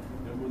Bharata. I think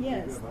Jammu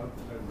Yes. Bharata.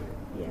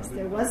 Yes,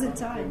 there was a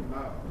time.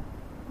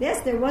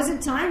 Yes, there was a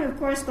time, of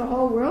course, the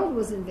whole world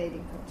was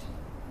invading culture.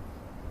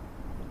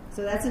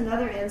 So that's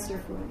another answer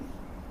for you.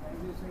 As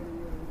you said in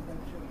your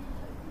introduction,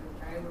 your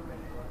childhood when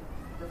you were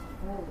just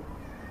 4,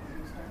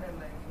 you started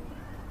liking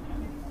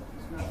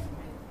Krishna's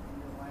image in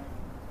your mind.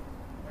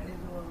 That is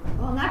one.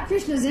 Well, not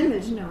Krishna's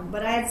image, no,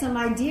 but I had some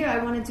idea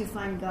I wanted to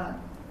find God.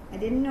 I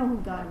didn't know who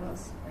God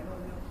was. I know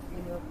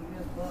in your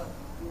previous birth,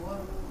 you were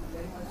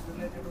very much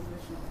related to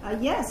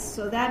Krishna. Yes,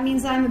 so that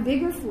means I'm a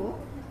bigger fool.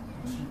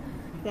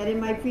 That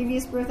in my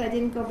previous birth I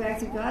didn't go back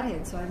to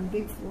Godhead, so I'm a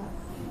big fool.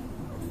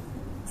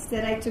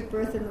 said I took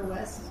birth in the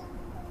West.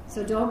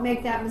 So don't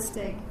make that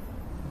mistake.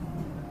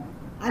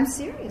 I'm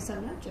serious.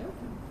 I'm not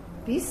joking.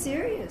 Be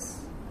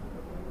serious.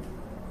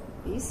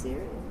 Be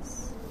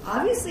serious.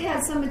 Obviously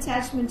had some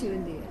attachment to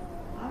India.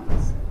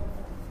 Obviously.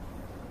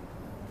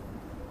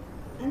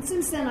 And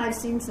since then I've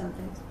seen some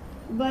things.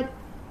 But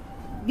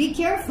be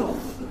careful.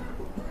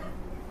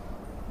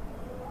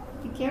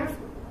 Be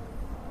careful.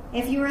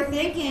 If you were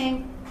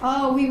thinking,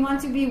 oh, we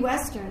want to be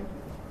Western,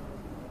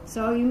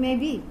 so you may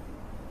be.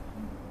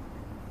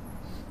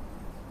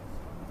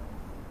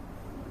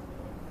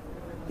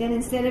 Then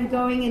instead of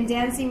going and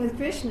dancing with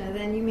Krishna,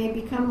 then you may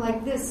become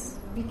like this.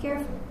 Be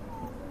careful.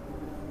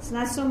 It's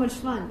not so much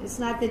fun. It's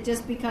not that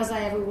just because I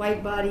have a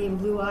white body and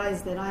blue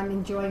eyes that I'm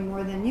enjoying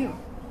more than you.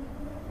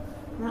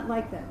 Not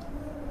like that.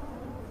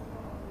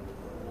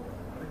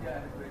 I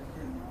had a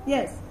question.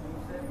 Yes. You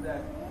said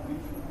that we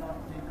should not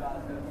think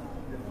ourselves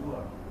the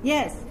doer.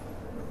 Yes.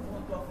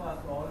 Most of us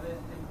always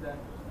think that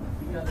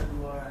we are the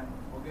doer and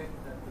forget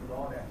that the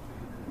Lord actually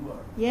is the doer.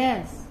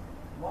 Yes.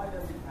 Why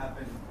does it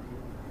happen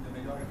in the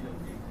majority of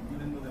cases,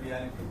 even though the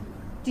reality is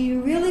different? Do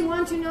you really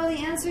want to know the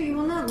answer? You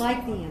will not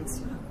like the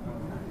answer.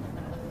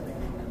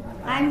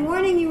 I'm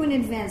warning you in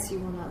advance, you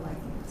will not like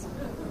the answer.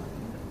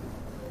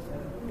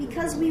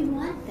 Because we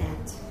want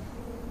that.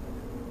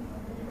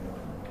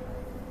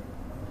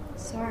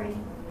 Sorry.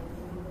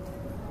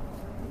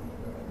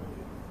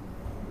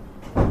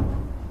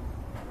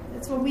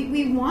 That's what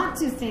we want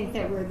to think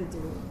that we're the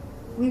doer.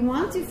 We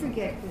want to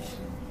forget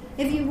Krishna.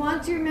 If you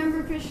want to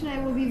remember Krishna,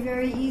 it will be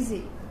very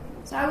easy.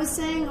 So I was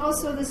saying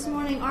also this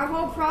morning, our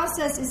whole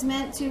process is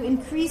meant to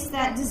increase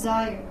that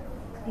desire.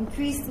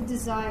 Increase the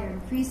desire,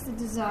 increase the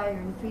desire,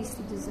 increase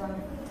the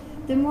desire.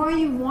 The more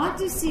you want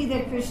to see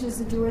that Krishna is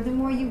the doer, the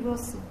more you will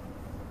see.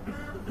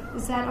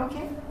 Is that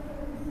okay?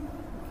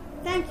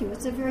 Thank you.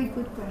 It's a very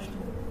good question.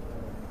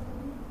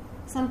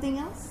 Something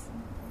else?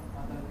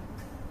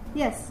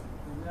 Yes.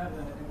 We are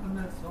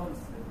infinite souls.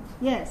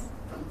 Yes.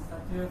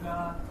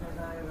 Satyuga,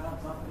 Treta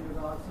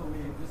Yuga also we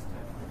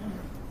existed.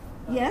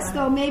 Yes,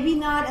 though maybe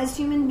not as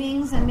human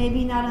beings and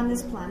maybe not on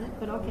this planet,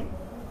 but okay.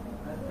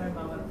 That time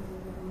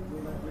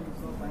we were doing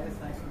so pious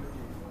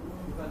activity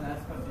because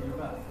as per the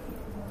Yuga.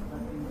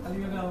 But in Kali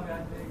Yuga we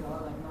are doing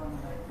all abnormal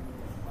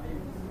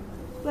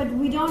activities. But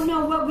we don't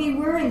know what we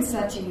were in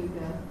Satya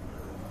Yuga.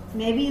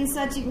 Maybe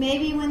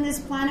when this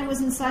planet was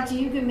in Satya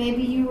Yuga,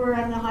 maybe you were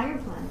on the higher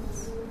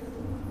planets.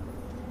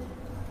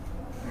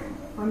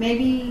 Or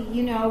maybe,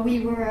 we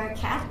were a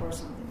cat or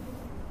something.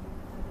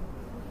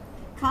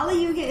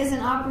 Kali Yuga is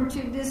an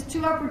opportunity. There's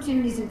two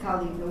opportunities in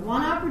Kali Yuga.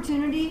 One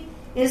opportunity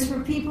is for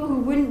people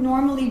who wouldn't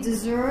normally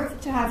deserve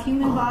to have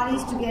human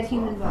bodies to get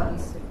human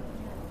bodies.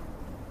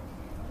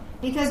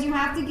 Because you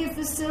have to give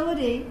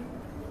facility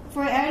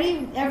for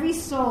every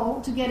soul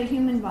to get a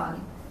human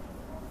body.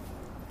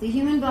 The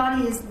human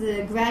body is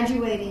the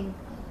graduating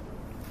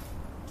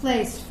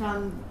place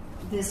from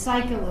the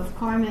cycle of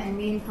karma and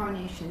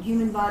reincarnation,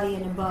 human body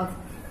and above.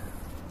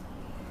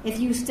 If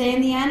you stay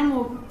in the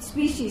animal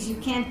species, you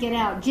can't get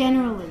out,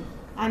 generally.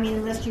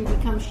 Unless you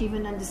become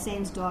Shivananda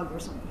Sen's dog or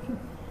something.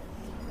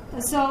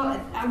 So,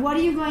 what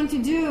are you going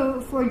to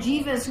do for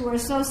jivas who are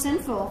so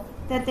sinful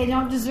that they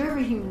don't deserve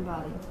a human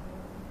body?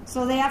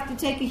 So they have to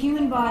take a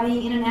human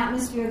body in an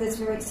atmosphere that's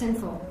very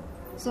sinful.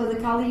 So the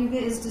Kali Yuga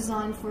is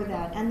designed for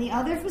that. And the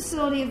other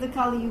facility of the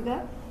Kali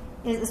Yuga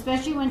is,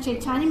 especially when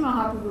Chaitanya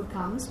Mahaprabhu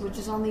comes, which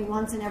is only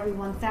once in every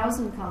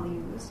 1,000 Kali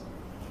Yugas,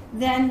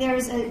 then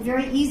there's a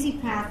very easy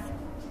path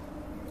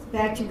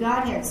back to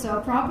Godhead.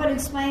 So Prabhupada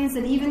explains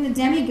that even the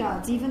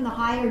demigods, even the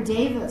higher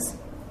devas,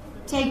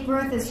 take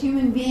birth as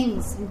human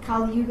beings in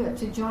Kali Yuga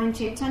to join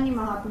Chaitanya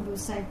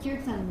Mahaprabhu's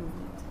Sankirtan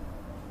movement.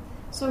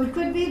 So it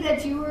could be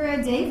that you were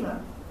a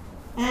deva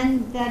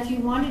and that you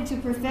wanted to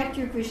perfect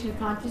your Krishna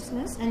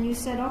consciousness and you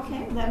said,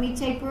 okay, let me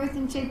take birth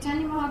in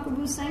Chaitanya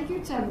Mahaprabhu's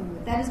Sankirtan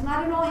movement. That is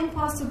not at all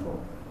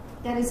impossible.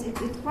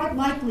 It's quite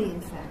likely, in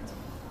fact.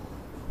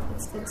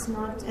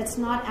 It's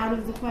not out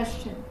of the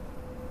question.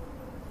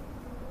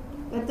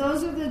 But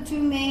those are the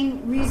two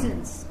main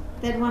reasons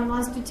that one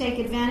wants to take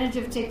advantage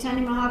of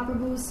Chaitanya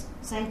Mahaprabhu's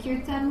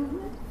Sankirtan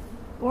movement,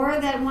 or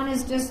that one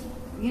is just,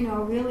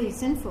 really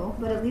sinful,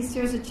 but at least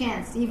there's a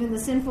chance. Even the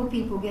sinful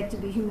people get to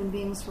be human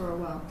beings for a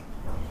while.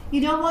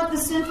 You don't want the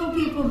sinful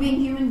people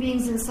being human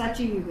beings in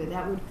Satya Yuga.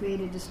 That would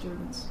create a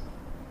disturbance.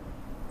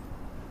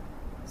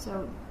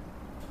 So,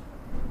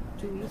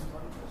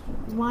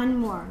 one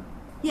more.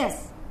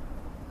 Yes?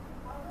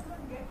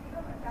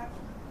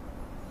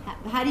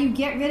 How do you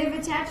get rid of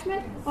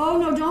attachment? Oh,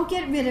 no, don't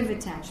get rid of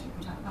attachment.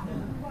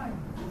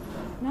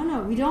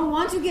 No, we don't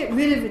want to get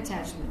rid of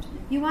attachment.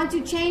 You want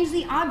to change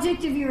the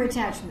object of your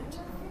attachment.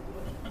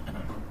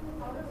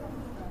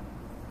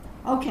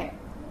 Okay.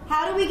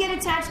 How do we get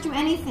attached to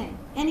anything?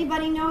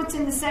 Anybody know? It's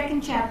in the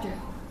second chapter.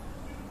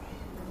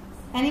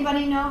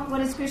 Anybody know? What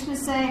does Krishna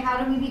say?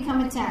 How do we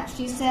become attached?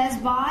 He says,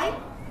 by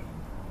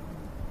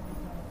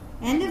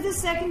end of the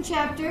second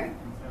chapter,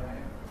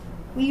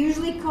 we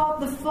usually call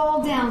it the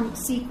fall down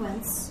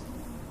sequence.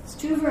 It's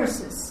 2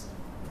 verses.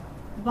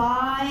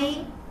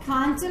 By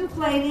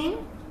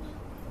contemplating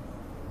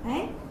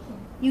Right?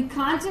 You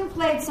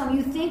contemplate something,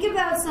 you think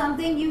about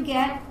something, you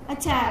get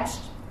attached.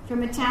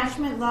 From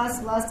attachment,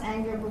 lust,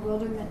 anger,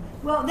 bewilderment.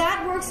 Well,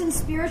 that works in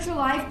spiritual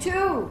life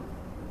too.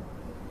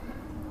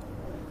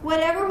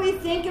 Whatever we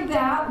think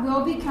about,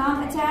 we'll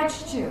become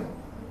attached to.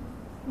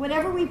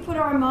 Whatever we put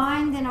our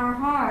mind and our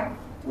heart,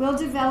 we'll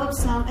develop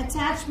some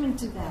attachment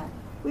to that.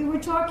 We were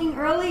talking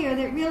earlier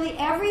that really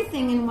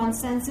everything in one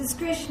sense is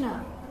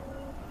Krishna.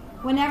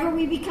 Whenever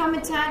we become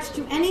attached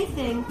to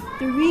anything,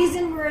 the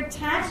reason we're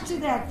attached to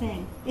that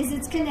thing is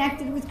it's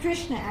connected with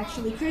Krishna,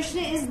 actually.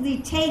 Krishna is the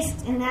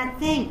taste in that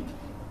thing.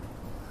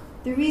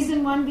 The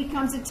reason one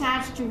becomes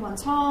attached to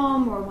one's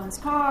home or one's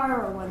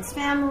car or one's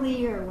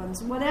family or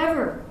one's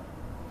whatever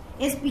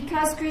is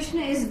because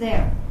Krishna is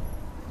there.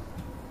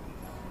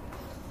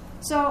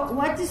 So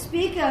what to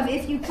speak of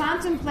if you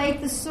contemplate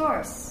the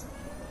source?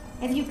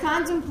 If you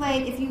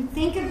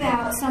think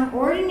about some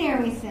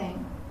ordinary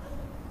thing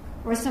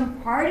or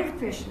some part of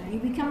Krishna, you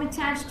become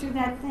attached to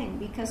that thing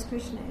because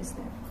Krishna is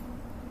there.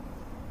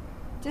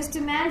 Just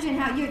imagine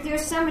how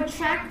there's some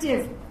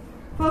attractive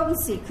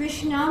potency.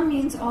 Krishna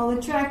means all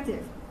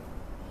attractive.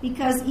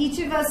 Because each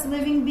of us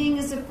living being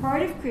is a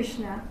part of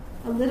Krishna,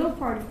 a little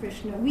part of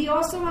Krishna. We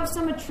also have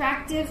some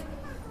attractive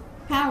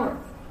power.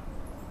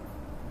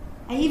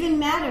 And even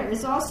matter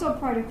is also a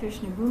part of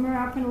Krishna.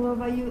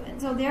 And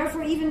so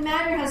therefore even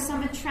matter has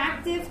some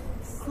attractive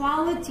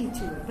quality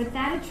to it. But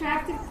that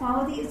attractive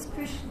quality is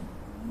Krishna.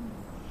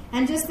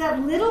 And just that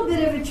little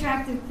bit of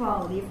attractive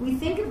quality, if we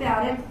think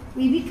about it,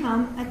 we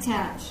become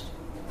attached.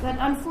 But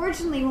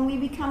unfortunately, when we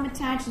become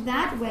attached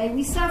that way,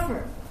 we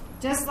suffer.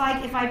 Just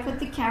like if I put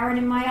the carrot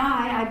in my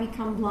eye, I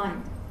become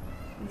blind.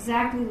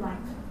 Exactly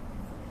like that.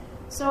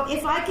 So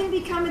if I can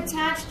become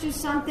attached to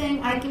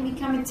something, I can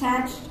become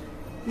attached,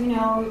 to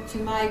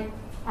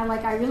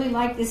I really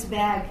like this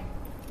bag.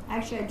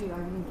 Actually, I do. I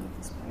really like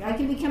this bag. I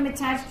can become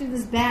attached to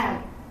this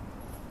bag.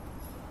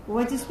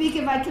 What to speak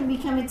of, I can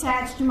become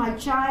attached to my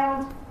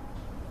child,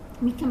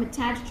 become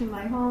attached to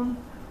my home.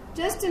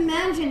 Just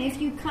imagine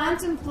if you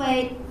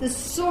contemplate the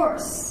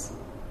source.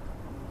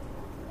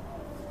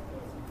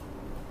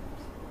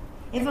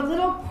 If a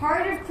little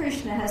part of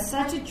Krishna has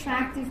such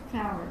attractive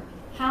power,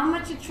 how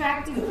much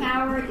attractive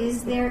power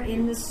is there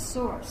in the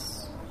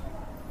source?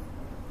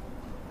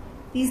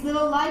 These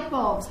little light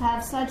bulbs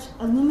have such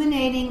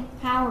illuminating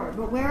power,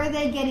 but where are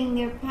they getting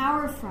their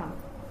power from?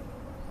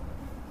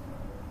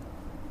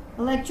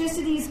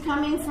 Electricity is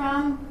coming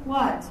from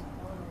what?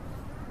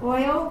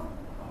 Oil?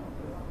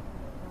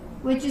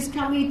 Which is,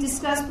 we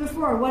discussed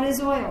before. What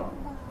is oil?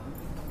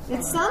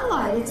 It's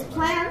sunlight. It's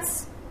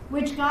plants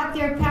which got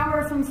their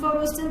power from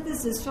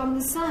photosynthesis from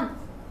the sun.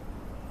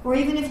 Or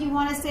even if you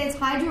want to say it's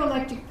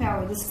hydroelectric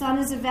power. The sun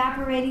is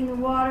evaporating the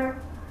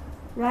water,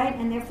 right?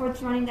 And therefore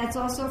it's running. That's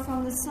also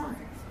from the sun.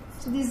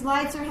 So these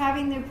lights are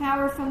having their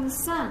power from the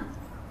sun.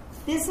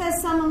 This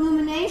has some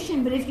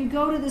illumination, but if you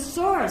go to the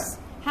source,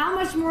 how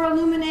much more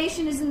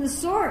illumination is in the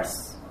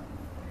source?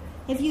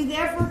 If you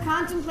therefore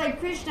contemplate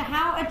Krishna,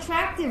 how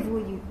attractive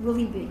will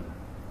he be?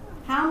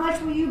 How much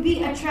will you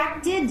be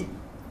attracted?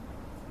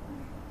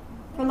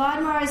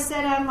 Prahlad Maharaj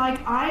said, I'm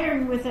like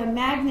iron with a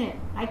magnet.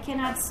 I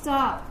cannot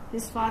stop.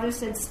 His father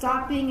said,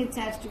 stop being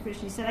attached to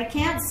Krishna. He said, I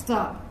can't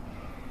stop.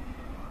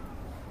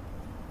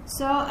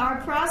 So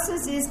our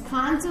process is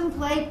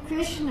contemplate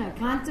Krishna,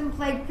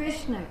 contemplate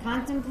Krishna,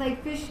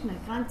 contemplate Krishna,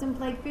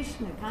 contemplate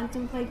Krishna,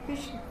 contemplate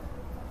Krishna.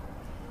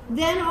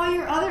 Then all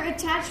your other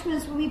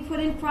attachments will be put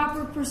in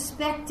proper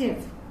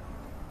perspective.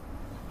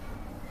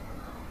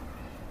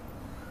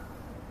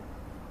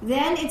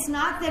 Then it's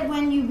not that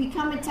when you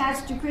become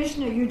attached to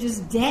Krishna, you're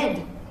just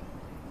dead.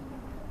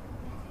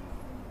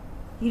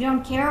 You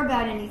don't care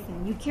about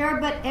anything. Your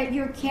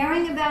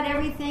caring about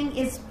everything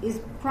is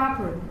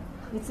proper.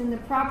 It's in the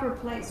proper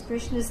place.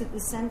 Krishna is at the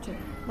center.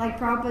 Like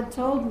Prabhupada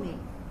told me,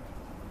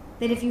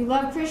 that if you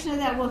love Krishna,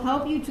 that will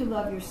help you to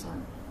love your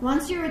son.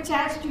 Once you're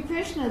attached to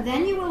Krishna,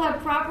 then you will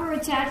have proper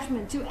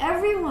attachment to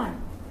everyone.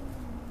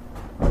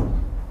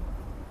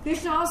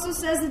 Krishna also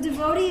says the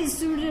devotee is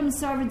Suhridam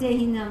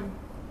Sarvadehinam.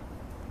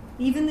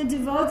 Even the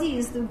devotee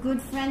is the good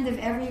friend of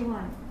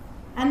everyone.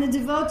 And the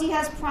devotee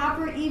has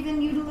proper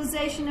even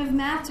utilization of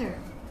matter.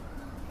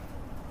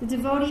 The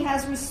devotee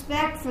has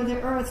respect for the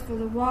earth, for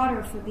the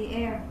water, for the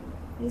air.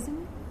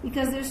 Isn't it?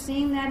 Because they're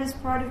seeing that as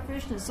part of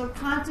Krishna. So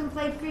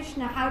contemplate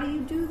Krishna. How do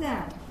you do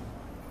that?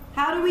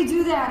 How do we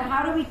do that?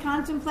 How do we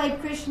contemplate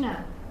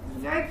Krishna?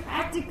 It's very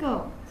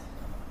practical.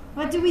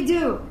 What do we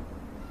do?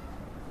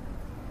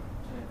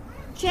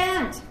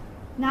 Chant.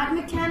 Not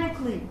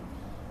mechanically.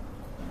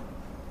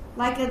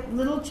 Like a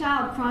little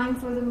child crying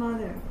for the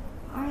mother.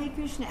 Hare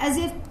Krishna. As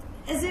if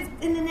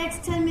in the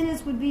next 10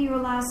 minutes would be your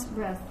last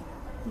breath.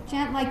 You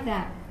chant like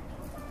that.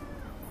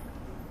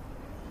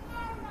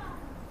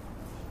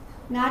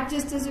 Not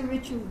just as a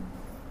ritual.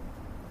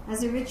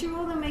 As a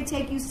ritual, that may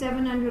take you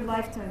 700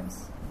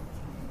 lifetimes.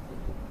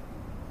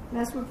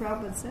 That's what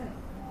Prabhupada said.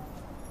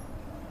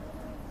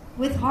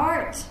 With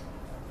heart.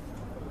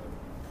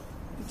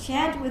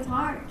 Chant with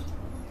heart.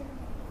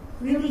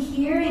 Really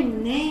hearing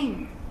the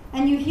name.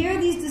 and you hear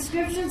these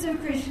descriptions of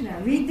Krishna,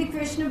 read the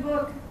Krishna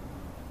book,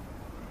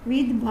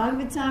 read the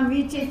Bhagavatam,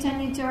 read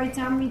Chaitanya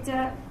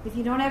Charitamrita. If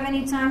you don't have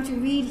any time to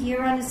read,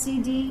 hear on a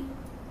CD.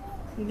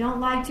 If you don't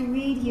like to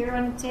read, hear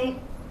on a tape.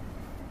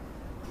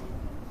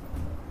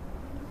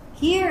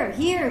 Hear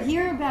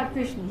about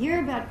Krishna, hear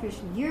about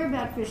Krishna, hear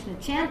about Krishna,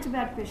 chant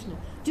about Krishna.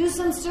 Do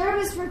some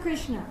service for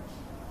Krishna.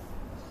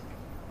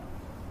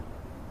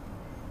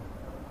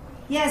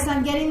 Yes,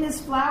 I'm getting this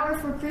flour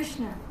for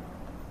Krishna.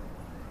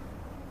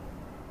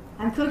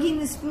 I'm cooking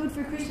this food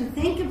for Krishna.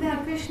 Think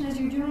about Krishna as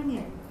you're doing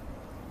it.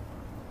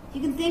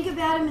 You can think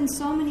about him in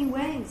so many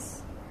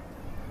ways.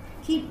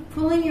 Keep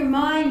pulling your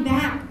mind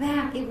back.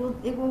 It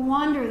will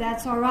wander,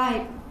 that's all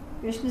right.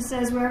 Krishna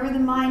says, wherever the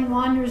mind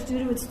wanders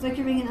due to its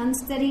flickering and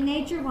unsteady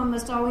nature, one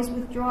must always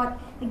withdraw it.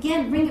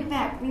 Again, bring it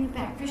back.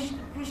 Krishna.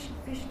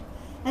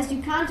 As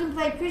you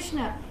contemplate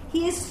Krishna,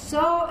 he is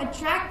so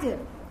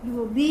attractive. You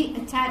will be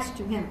attached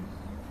to him.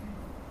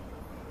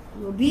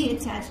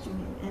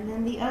 And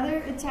then the other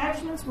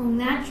attachments will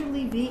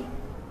naturally be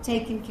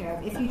taken care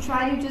of. If you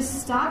try to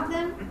just stop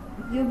them,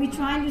 you'll be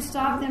trying to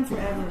stop them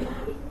forever.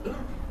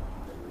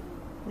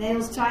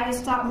 They'll try to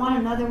stop one,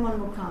 another one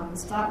will come.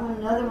 Stop one,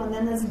 another one,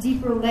 then there's a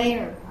deeper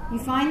layer. You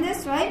find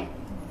this, right?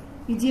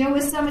 You deal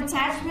with some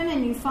attachment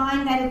and you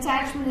find that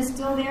attachment is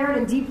still there at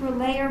a deeper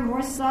layer,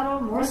 more subtle.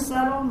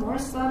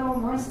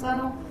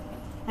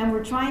 And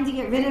we're trying to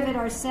get rid of it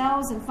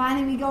ourselves, and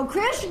finally we go,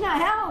 Krishna,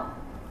 help!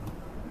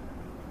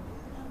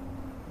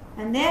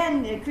 And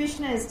then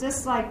Krishna is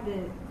just like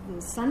the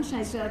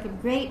sunshine, so like a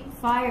great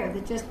fire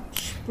that just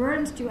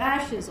burns to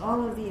ashes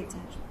all of the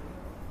attachment.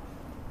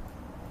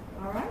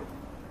 All right?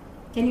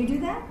 Can you do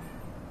that?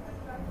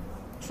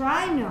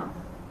 Try, no.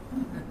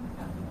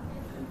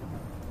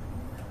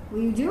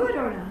 Will you do it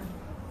or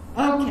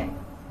not? Okay.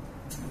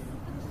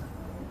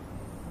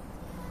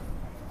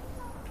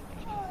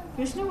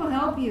 Krishna will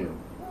help you.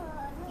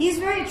 He's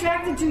very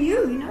attracted to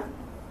you, you know.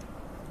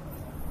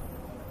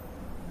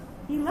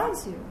 He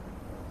loves you.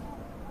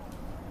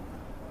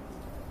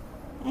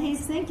 And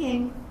he's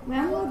thinking,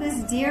 when will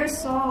this dear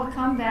soul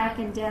come back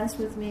and dance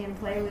with me and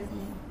play with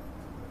me?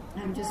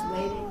 I'm just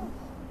waiting.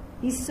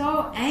 He's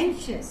so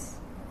anxious.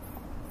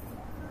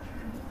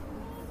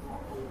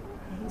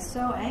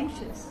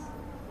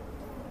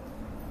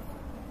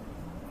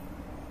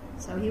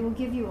 So he will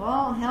give you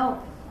all help.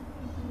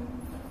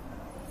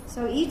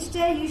 So each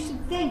day you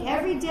should think,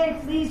 every day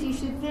please you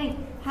should think,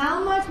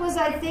 how much was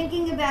I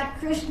thinking about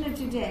Krishna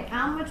today?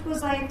 How much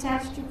was I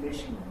attached to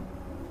Krishna?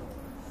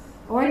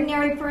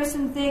 Ordinary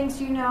person thinks,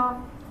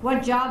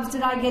 what jobs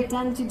did I get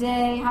done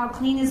today? How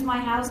clean is my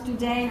house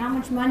today? How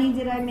much money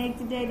did I make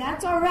today?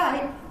 That's all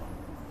right.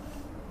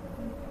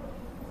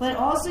 But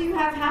also you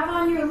have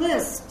on your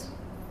list.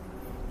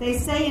 They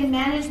say in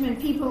management,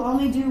 people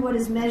only do what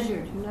is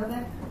measured. You know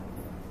that?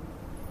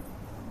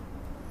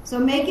 So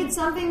make it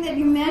something that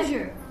you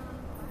measure.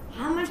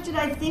 How much did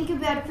I think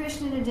about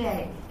Krishna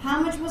today? How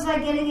much was I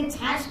getting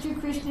attached to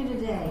Krishna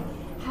today?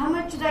 How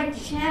much did I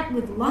chant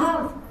with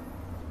love?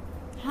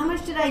 How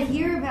much did I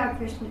hear about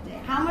Krishna today?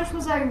 How much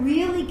was I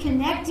really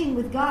connecting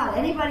with God?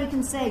 Anybody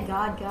can say,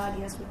 God,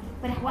 yes.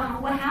 But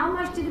how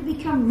much did it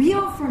become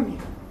real for me?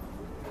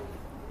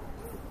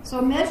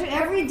 So measure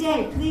every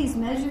day. Please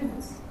measure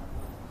this.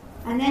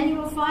 And then you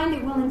will find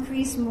it will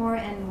increase more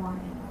and more.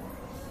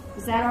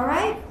 Is that all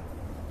right?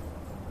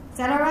 Is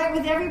that all right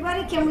with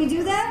everybody? Can we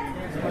do that?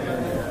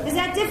 Yes. Is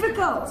that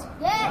difficult?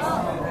 Yes.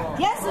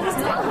 Yes, it is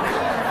difficult.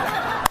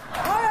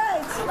 All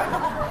right.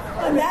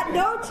 On that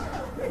note,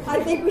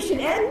 I think we should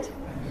end.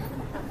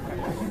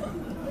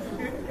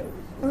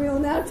 And we will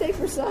now take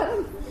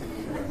prasadam.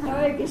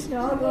 Hare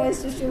Krishna, all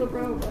glories to Srila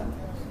Prabhupada.